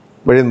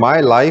 But in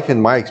my life,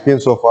 in my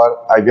experience so far,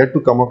 I've yet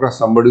to come across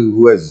somebody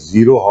who has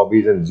zero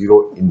hobbies and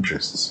zero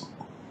interests.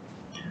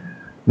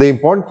 The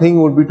important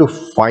thing would be to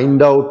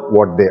find out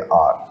what they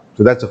are.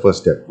 So that's the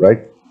first step, right?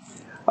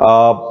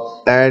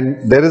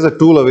 And there is a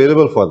tool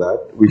available for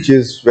that, which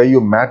is where you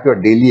map your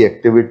daily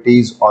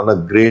activities on a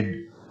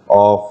grid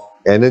of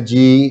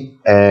energy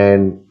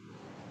and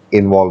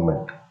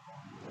involvement.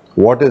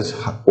 What is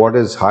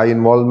high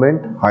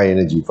involvement, high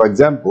energy? For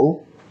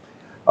example,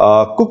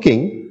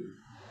 cooking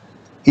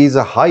is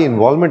a high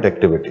involvement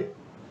activity,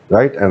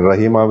 right? And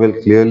Rahima will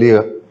clearly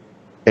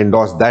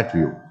endorse that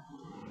view.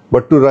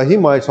 But to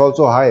Rahima, it's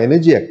also a high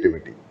energy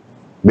activity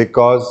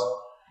because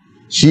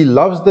she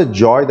loves the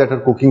joy that her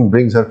cooking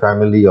brings her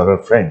family or her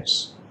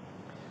friends.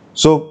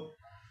 So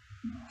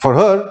for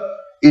her,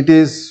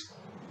 it's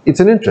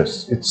an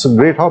interest. It's a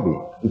great hobby.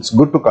 It's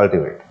good to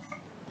cultivate.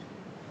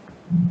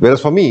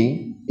 Whereas for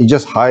me, it's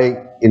just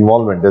high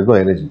involvement. There's no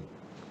energy.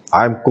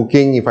 I'm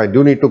cooking if I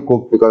do need to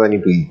cook because I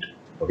need to eat.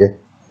 Okay.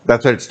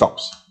 That's where it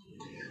stops.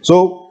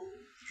 So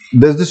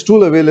there's this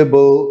tool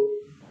available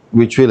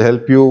which will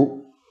help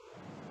you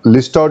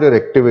list out your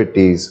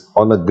activities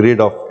on a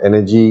grid of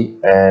energy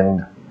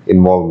and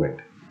involvement.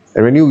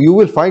 And when you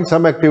will find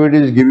some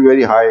activities which give you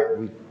very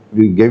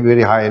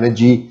high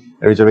energy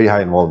and which are very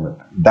high involvement.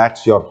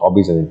 That's your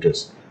hobbies and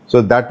interests.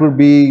 So that would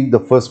be the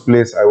first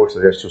place I would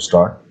suggest to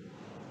start.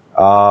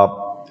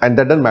 And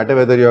that doesn't matter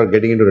whether you're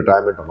getting into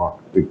retirement or not.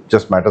 It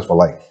just matters for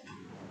life,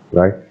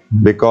 right?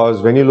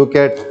 Because when you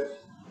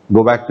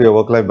go back to your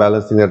work-life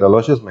balance thing that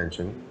Aloysius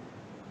mentioned,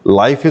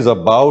 life is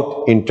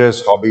about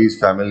interests, hobbies,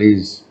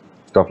 families,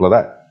 stuff like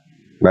that,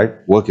 right?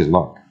 Work is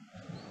not.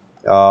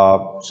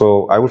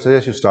 So I would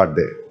suggest you start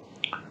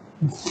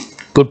there.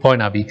 Good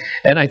point, Abhi.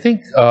 And I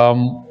think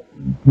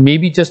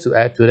maybe just to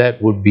add to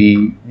that would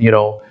be,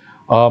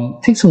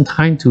 take some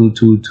time to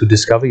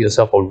discover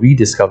yourself or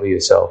rediscover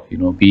yourself,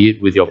 be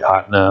it with your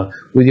partner,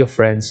 with your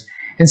friends,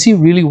 and see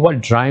really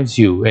what drives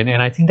you. And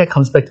I think that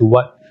comes back to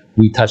what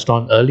we touched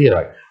on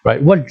earlier,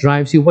 right? What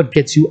drives you, what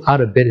gets you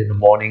out of bed in the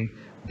morning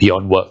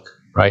beyond work,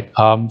 right?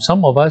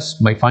 Some of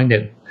us might find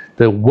that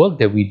the work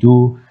that we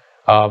do,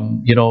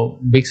 you know,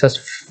 makes us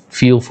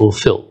feel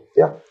fulfilled.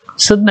 Yeah.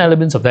 Certain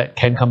elements of that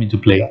can come into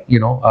play. Yeah. You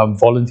know,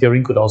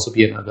 volunteering could also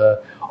be another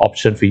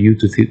option for you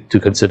to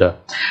consider.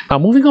 Now,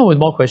 moving on with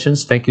more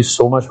questions. Thank you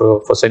so much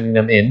for sending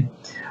them in.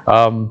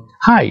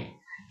 Hi.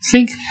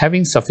 Think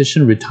having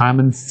sufficient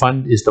retirement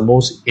fund is the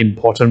most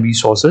important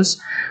resources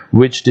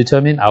which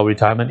determine our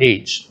retirement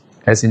age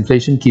as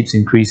inflation keeps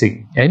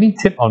increasing. Any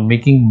tip on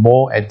making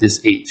more at this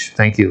age?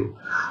 Thank you.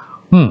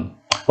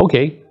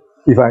 Okay.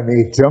 If I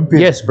may jump in,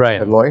 Yes,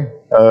 Brian. Aloy,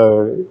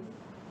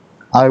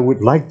 I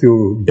would like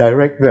to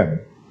direct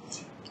them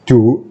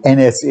to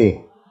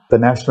NSA, the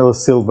National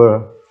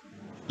Silver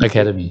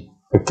Academy.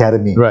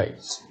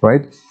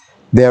 Right.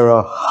 There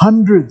are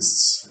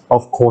hundreds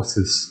of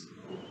courses,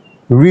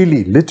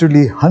 really,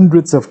 literally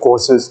hundreds of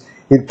courses.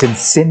 It can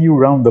send you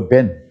round the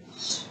bend.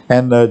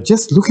 And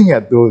just looking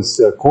at those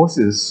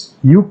courses,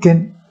 you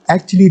can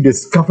actually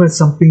discover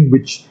something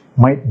which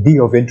might be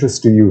of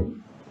interest to you.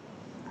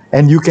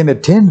 And you can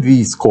attend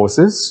these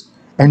courses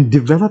and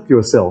develop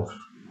yourself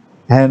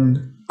and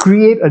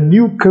create a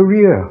new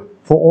career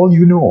for all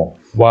you know.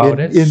 Wow,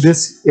 in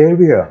this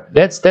area.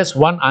 That's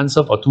one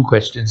answer for two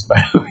questions,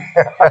 by the way.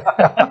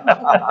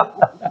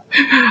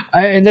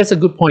 And that's a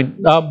good point.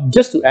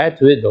 Just to add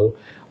to it though,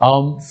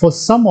 for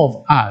some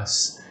of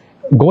us,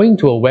 going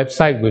to a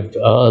website with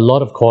a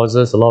lot of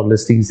courses, a lot of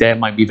listings there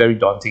might be very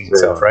daunting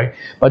itself, right?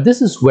 But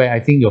this is where I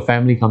think your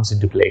family comes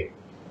into play.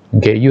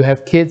 Okay, you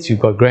have kids, you've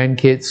got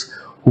grandkids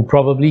who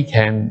probably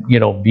can, you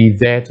know, be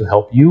there to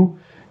help you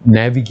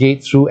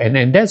navigate through,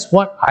 and that's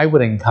what I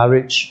would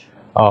encourage,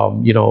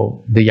 you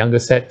know, the younger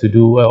set to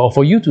do, or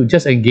for you to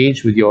just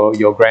engage with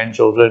your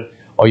grandchildren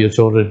or your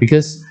children,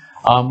 because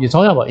you're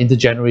talking about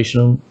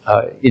intergenerational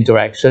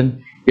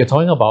interaction. You're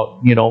talking about,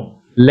 you know,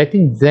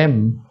 letting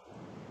them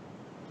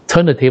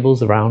turn the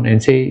tables around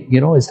and say, you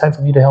know, it's time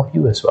for me to help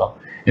you as well.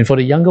 And for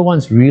the younger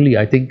ones, really,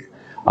 I think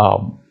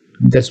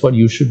that's what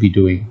you should be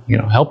doing. You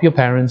know, help your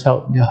parents,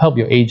 help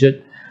your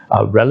aged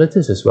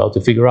relatives as well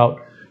to figure out,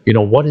 you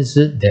know, what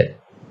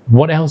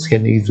else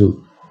can they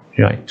do,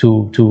 right,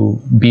 to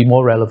be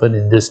more relevant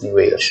in this new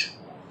age.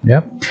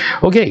 Yeah.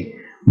 Okay.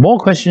 More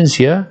questions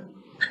here.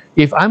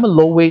 If I'm a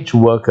low-wage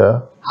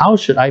worker, how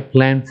should I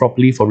plan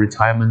properly for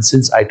retirement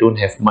since I don't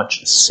have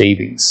much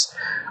savings?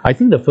 I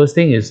think the first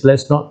thing is,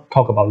 let's not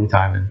talk about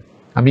retirement.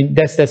 I mean,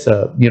 that's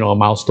a, you know, a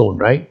milestone,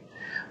 right?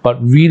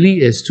 But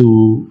really is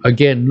to,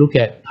 again, look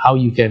at how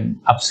you can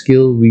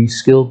upskill,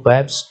 reskill,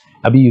 perhaps.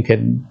 Abhi, you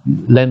can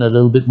learn a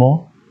little bit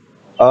more.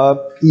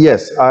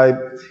 Yes, I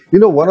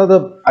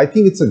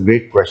think it's a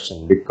great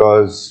question,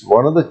 because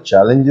one of the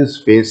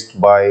challenges faced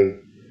by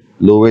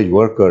low-wage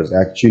workers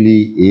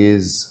actually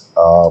is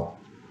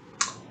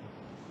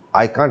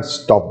I can't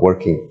stop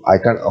working. I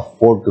can't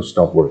afford to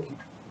stop working.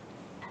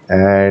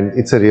 And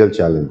it's a real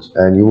challenge.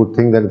 And you would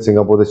think that in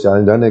Singapore this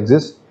challenge doesn't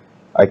exist.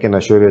 I can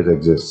assure you it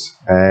exists.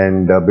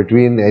 And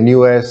between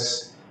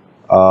NUS,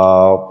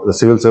 the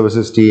Civil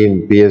Services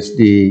team,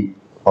 PSD,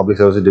 Public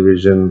Services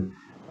Division,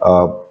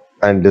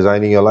 and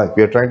Designing Your Life,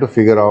 we are trying to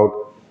figure out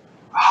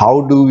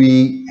how do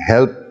we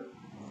help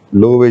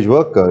low-wage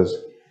workers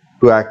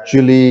to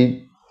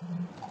actually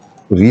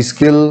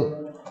reskill,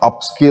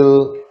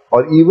 upskill,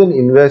 or even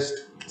invest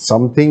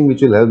something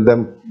which will help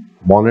them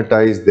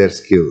monetize their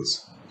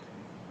skills.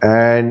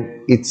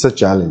 And it's a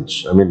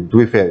challenge. I mean, to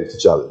be fair, it's a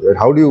challenge. Right?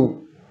 How do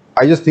you?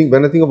 I just think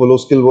when I think of a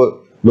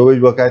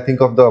low-wage worker, I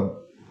think of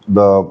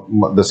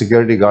the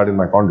security guard in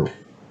my condo,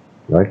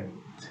 right?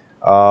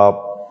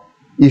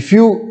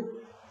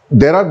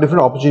 There are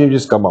different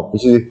opportunities come up,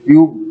 which is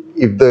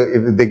if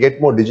they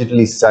get more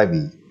digitally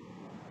savvy,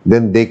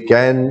 then they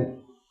can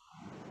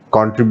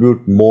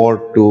contribute more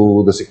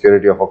to the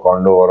security of a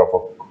condo or of a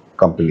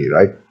company,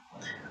 right?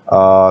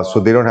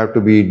 So they don't have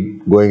to be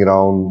going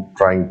around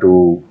trying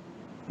to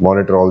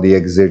monitor all the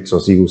exits or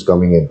see who's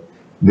coming in.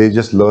 They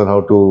just learn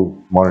how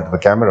to monitor the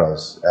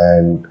cameras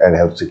and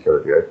help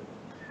security, right?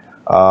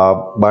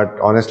 But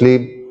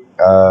honestly,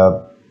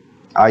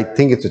 I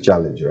think it's a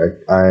challenge, right?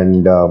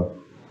 And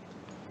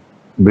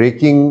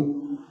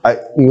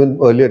even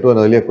earlier to an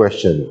earlier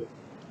question,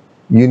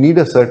 you need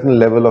a certain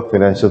level of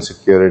financial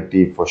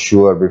security for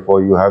sure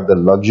before you have the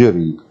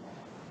luxury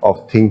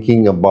of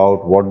thinking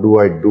about what do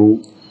I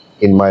do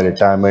in my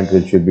retirement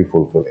which will be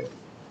fulfilling.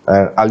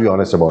 And I'll be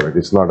honest about it.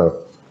 It's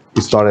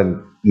not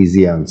an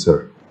easy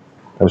answer.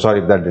 I'm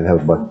sorry if that didn't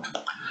help, but.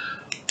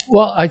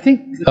 Well, I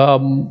think,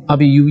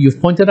 Abhi,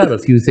 you've pointed out a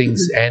few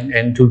things,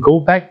 and to go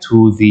back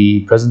to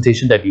the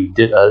presentation that you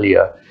did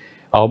earlier,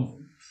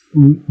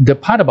 the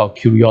part about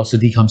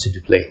curiosity comes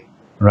into play,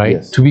 right?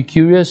 Yes. To be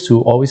curious,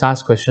 to always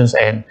ask questions,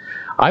 and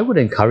I would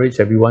encourage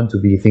everyone to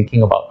be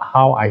thinking about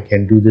how I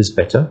can do this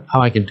better,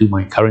 how I can do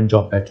my current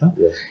job better,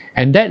 Yes.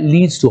 and that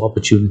leads to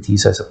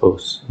opportunities, I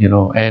suppose, you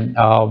know. And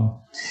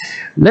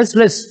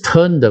let's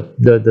turn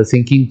the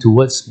thinking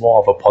towards more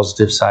of a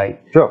positive side.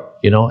 Sure.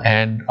 You know,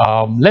 and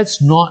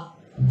let's not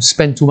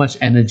spend too much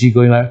energy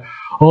going like,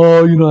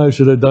 oh, you know, I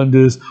should have done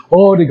this.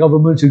 Oh, the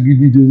government should give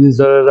me do this,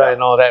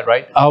 and all that,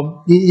 right?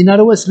 In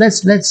other words,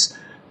 let's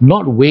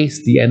not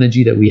waste the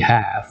energy that we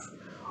have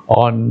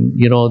on,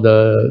 you know,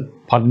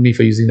 pardon me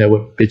for using that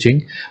word,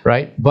 pitching,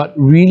 right? But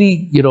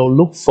really, you know,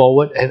 look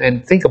forward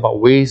and think about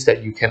ways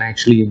that you can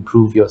actually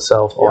improve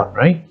yourself on,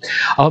 right?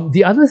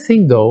 The other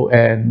thing though,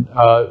 and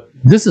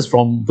this is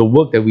from the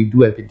work that we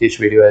do at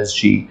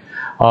VintageRadio.SG,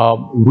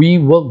 we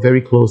work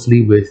very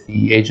closely with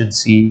the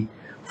Agency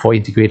for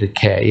Integrated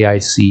Care,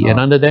 AIC, and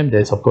under them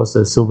there's of course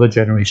the Silver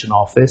Generation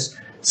Office,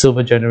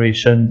 Silver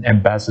Generation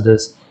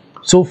Ambassadors.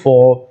 So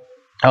for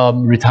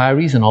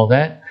retirees and all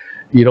that,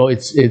 you know,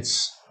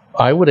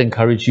 I would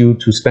encourage you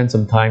to spend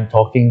some time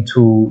talking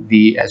to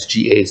the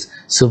SGAs,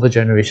 Silver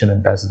Generation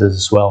Ambassadors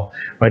as well,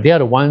 right? They are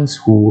the ones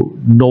who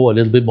know a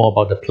little bit more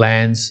about the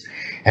plans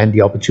and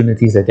the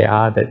opportunities that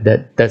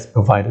that's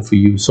provided for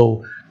you.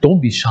 So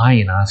don't be shy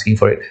in asking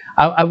for it.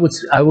 I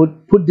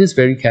would put this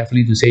very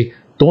carefully to say,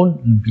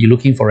 don't be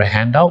looking for a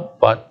handout,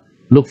 but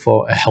look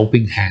for a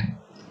helping hand.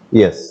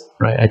 Yes.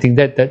 Right. I think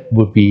that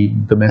would be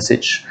the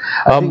message.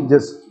 I think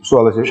just,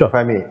 so if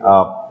I may,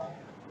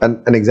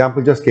 an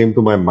example just came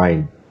to my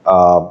mind.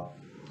 Of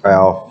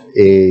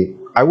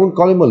I wouldn't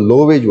call him a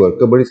low-wage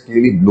worker, but he's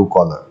clearly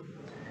blue-collar.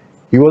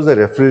 He was a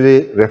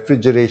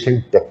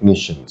refrigeration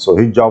technician, so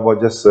his job was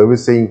just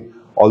servicing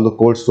all the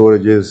cold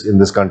storages in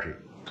this country.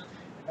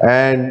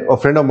 And a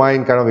friend of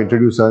mine kind of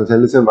introduced her and said,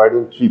 listen, why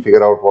don't we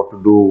figure out what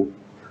to do,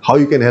 how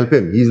you can help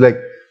him? He's like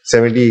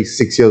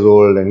 76 years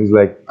old, and he's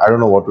like, I don't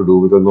know what to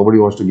do because nobody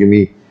wants to give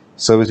me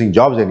servicing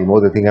jobs anymore.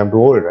 They think I'm too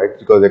old, right?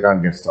 Because they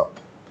can't get stuff.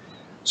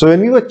 So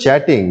when we were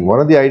chatting, one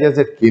of the ideas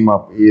that came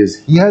up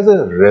is he has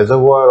a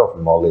reservoir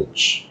of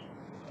knowledge.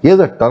 He has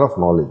a ton of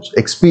knowledge,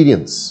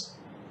 experience,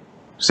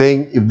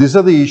 saying if these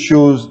are the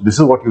issues, this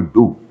is what you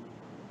do.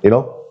 You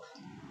know,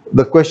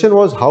 the question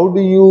was, how do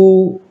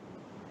you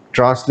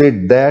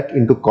translate that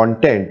into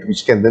content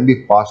which can then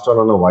be passed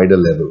on a wider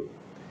level?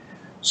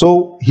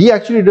 So he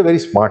actually did a very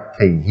smart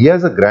thing. He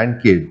has a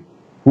grandkid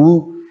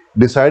who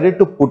decided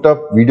to put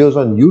up videos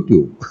on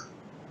YouTube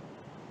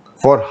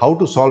for how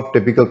to solve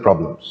typical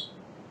problems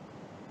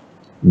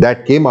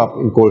that came up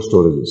in cold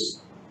storages,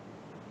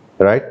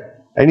 right?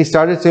 And he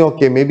started saying,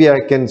 okay, maybe I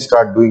can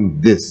start doing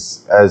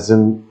this. As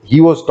in, he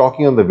was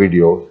talking on the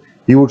video,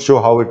 he would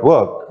show how it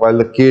worked while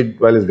his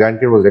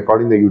grandkid was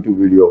recording the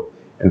YouTube video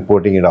and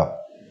putting it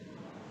up.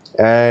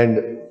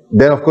 And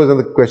then of course, then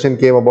the question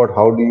came about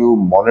how do you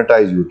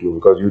monetize YouTube?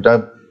 Because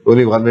YouTube,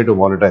 only one way to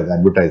monetize,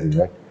 advertising,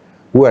 right?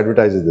 Who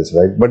advertises this,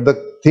 right? But the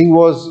thing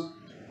was,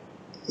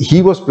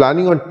 he was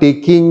planning on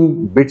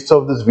taking bits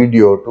of this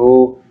video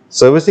to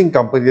servicing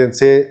companies and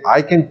say,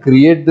 I can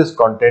create this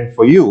content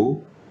for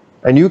you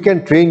and you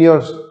can train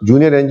your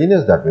junior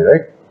engineers that way,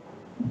 right?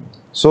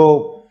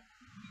 So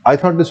I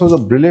thought this was a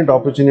brilliant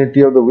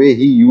opportunity of the way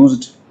he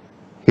used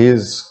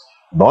his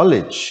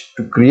knowledge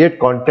to create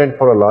content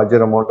for a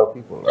larger amount of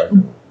people, right?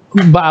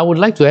 But I would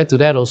like to add to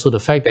that also the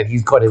fact that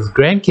he's got his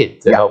grandkid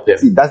to help him.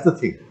 See, that's the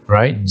thing.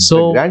 Right?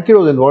 So the grandkid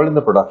was involved in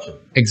the production.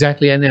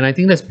 Exactly, and I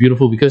think that's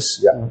beautiful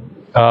because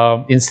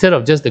instead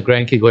of just the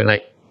grandkid going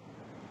like,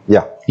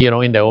 you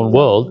know, in their own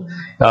world,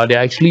 they're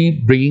actually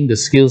bringing the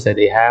skills that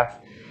they have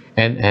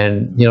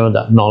and you know,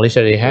 the knowledge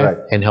that they have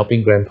and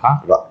helping grandpa.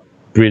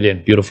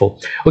 Brilliant,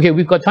 beautiful. Okay,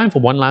 we've got time for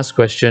one last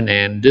question,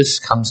 and this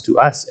comes to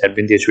us at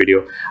Vintage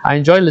Radio. I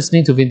enjoy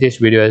listening to Vintage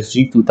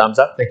Radio.SG. 2 thumbs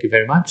up. Thank you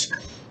very much.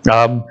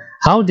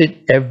 How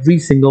did every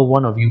single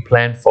one of you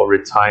plan for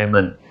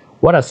retirement?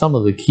 What are some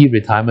of the key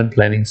retirement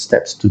planning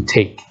steps to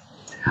take?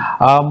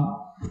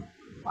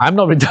 I'm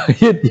not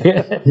retired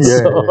yet.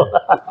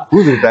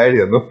 Who's retired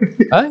here?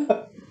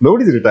 No?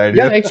 Nobody's retired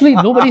yet. Actually,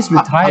 nobody's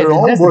retired.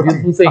 That's the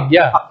beautiful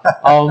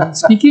thing.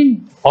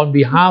 Speaking on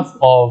behalf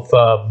of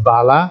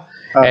Bala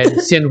and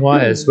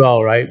Xianhua as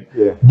well, right?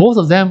 Both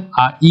of them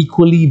are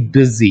equally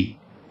busy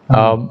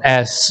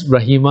as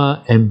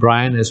Rahimah and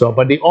Brian as well,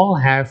 but they all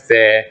have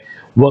their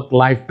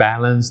work-life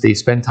balance. They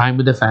spend time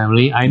with the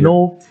family. I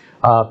know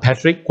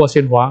Patrick, Kwa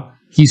Xianhua,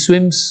 he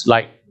swims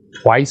like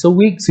twice a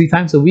week, 3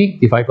 times a week,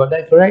 if I got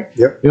that correct.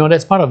 You know,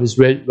 that's part of his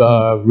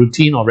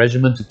routine or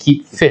regimen to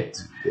keep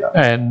fit.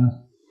 And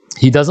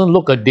he doesn't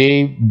look a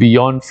day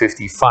beyond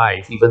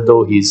 55, even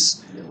though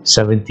he's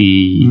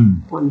 70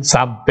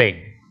 something,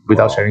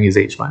 without sharing his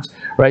age much,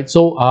 right?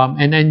 So,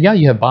 and then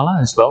you have Bala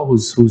as well,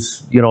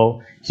 who's you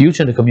know, huge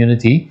in the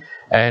community,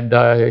 and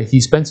he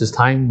spends his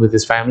time with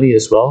his family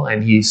as well,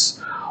 and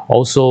he's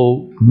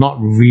also not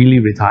really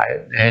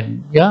retired.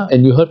 And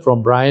and you heard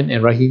from Brian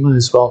and Rahimah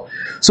as well.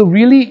 So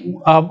really,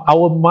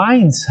 our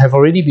minds have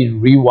already been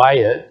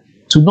rewired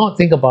to not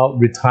think about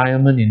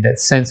retirement in that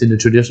sense, in the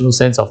traditional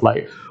sense of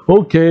like,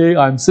 okay,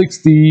 I'm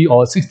 60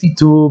 or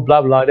 62,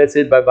 blah, blah, that's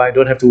it, bye-bye,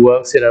 don't have to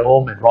work, sit at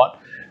home and rot.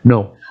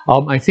 No.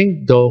 I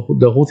think the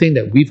whole thing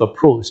that we've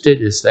approached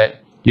it is that,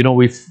 you know,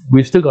 we've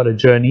still got a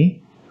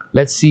journey.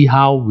 Let's see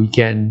how we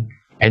can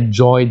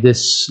enjoy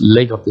this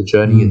leg of the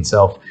journey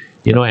itself,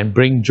 you know, and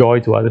bring joy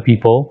to other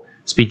people.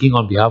 Speaking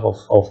on behalf of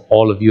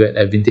all of you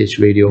at Vintage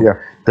Radio,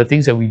 the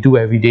things that we do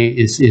every day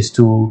is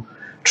to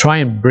try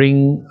and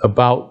bring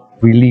about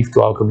relief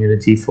to our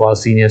community, for our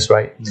seniors,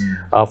 right?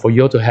 For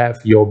you to have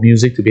your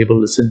music to be able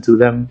to listen to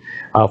them,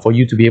 for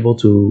you to be able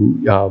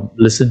to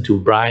listen to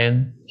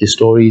Brian, his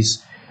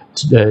stories,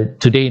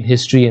 today in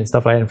history and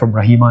stuff like that, from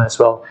Rahimah as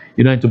well,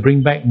 you know, and to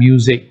bring back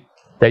music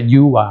that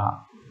you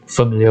are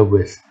familiar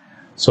with.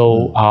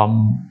 So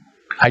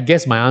I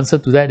guess my answer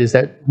to that is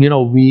that, you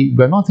know,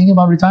 we're not thinking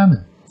about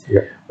retirement.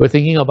 We're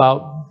thinking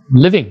about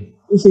living.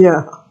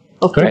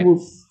 Okay,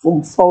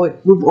 move forward,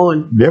 move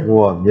on. Move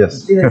on,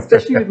 yes.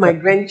 Especially with my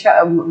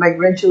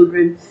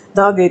grandchildren.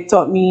 Now they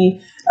taught me,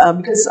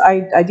 because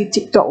I did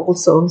TikTok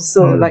also.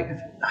 So like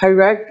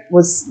Hirak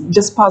was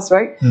just passed,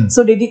 right?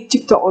 So they did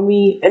TikTok on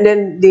me, and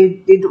then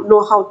they don't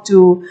know how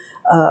to,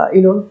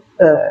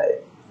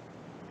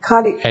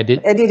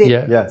 edit it.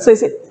 Yeah. So I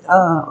said,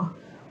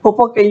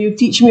 Popo, can you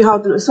teach me how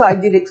to? So I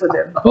did it for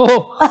them.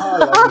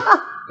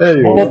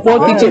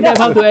 Popo teaching them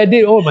how to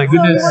edit. Oh my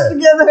goodness.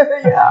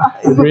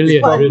 Together,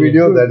 Brilliant.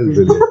 Video, that is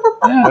brilliant.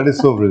 That is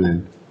so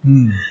brilliant.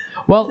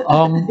 Well,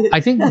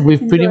 I think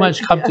we've pretty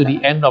much come to the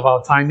end of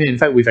our time here. In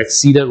fact, we've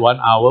exceeded 1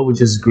 hour,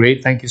 which is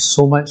great. Thank you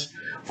so much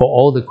for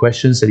all the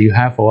questions that you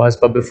have for us.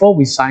 But before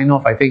we sign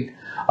off, I think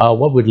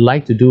what we'd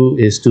like to do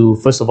is to,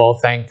 first of all,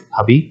 thank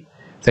Abhi.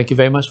 Thank you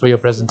very much for your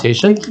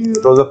presentation. Thank you.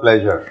 It was a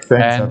pleasure.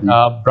 Thanks, And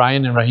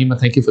Brian and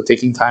Rahimah, thank you for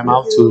taking time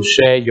out to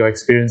share your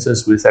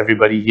experiences with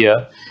everybody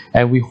here.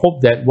 And we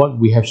hope that what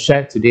we have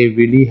shared today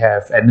really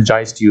have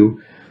energized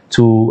you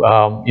to,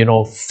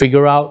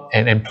 figure out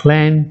and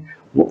plan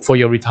for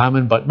your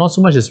retirement, but not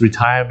so much as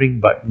retiring,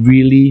 but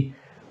really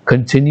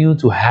continue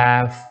to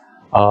have,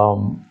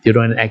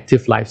 an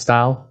active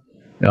lifestyle.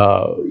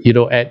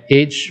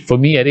 For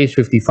me, at age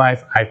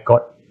 55, I've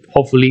got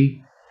hopefully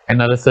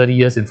another 30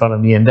 years in front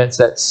of me, and that's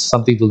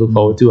something to look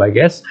forward to, I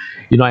guess.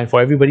 And for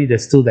everybody,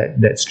 there's still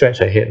that stretch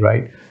ahead,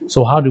 right?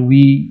 So how do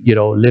we,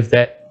 live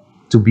that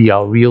to be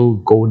our real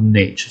golden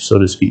age, so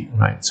to speak,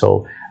 right?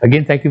 So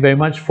again, thank you very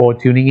much for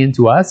tuning in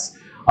to us.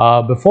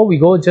 Before we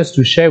go, just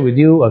to share with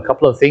you a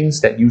couple of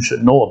things that you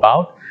should know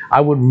about, I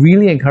would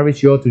really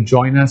encourage you all to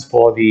join us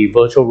for the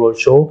virtual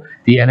roadshow,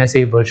 the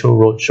NSA virtual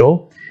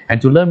roadshow,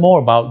 and to learn more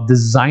about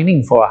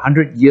designing for a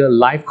 100-year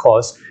life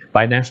course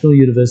by National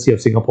University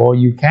of Singapore.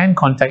 You can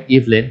contact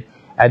Evelyn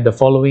at the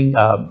following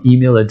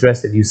email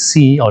address that you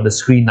see on the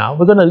screen now.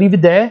 We're going to leave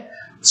it there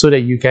so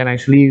that you can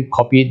actually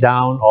copy it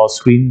down or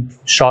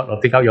screenshot or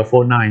take out your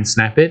phone now and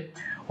snap it.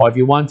 Or if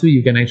you want to,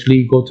 you can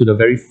actually go to the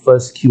very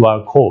first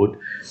QR code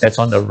that's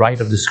on the right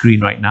of the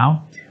screen right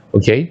now.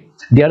 Okay.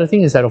 The other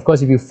thing is that, of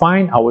course, if you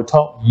find our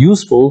talk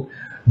useful,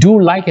 do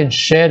like and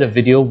share the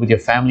video with your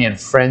family and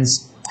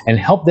friends and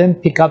help them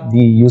pick up the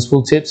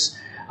useful tips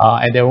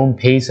at their own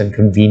pace and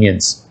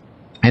convenience.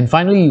 And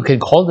finally, you can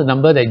call the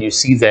number that you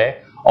see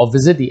there or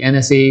visit the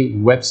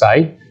NSA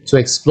website to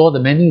explore the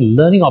many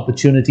learning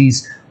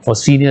opportunities for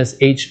seniors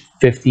aged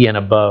 50 and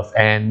above.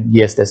 And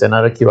yes, there's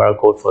another QR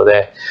code for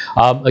there.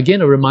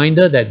 Again, a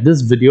reminder that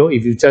this video,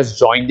 if you just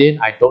joined in,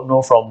 I don't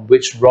know from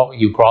which rock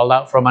you crawled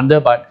out from under,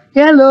 but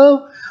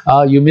hello,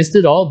 you missed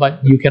it all,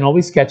 but you can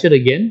always catch it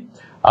again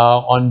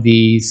on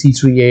the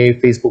C3A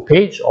Facebook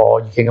page,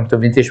 or you can come to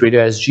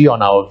VintageRadio.SG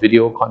on our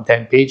video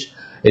content page.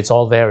 It's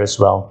all there as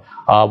well.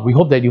 We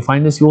hope that you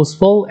find this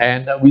useful,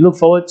 and we look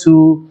forward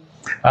to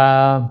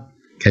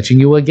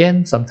catching you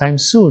again sometime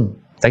soon.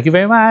 Thank you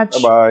very much.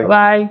 Bye-bye.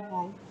 Bye-bye.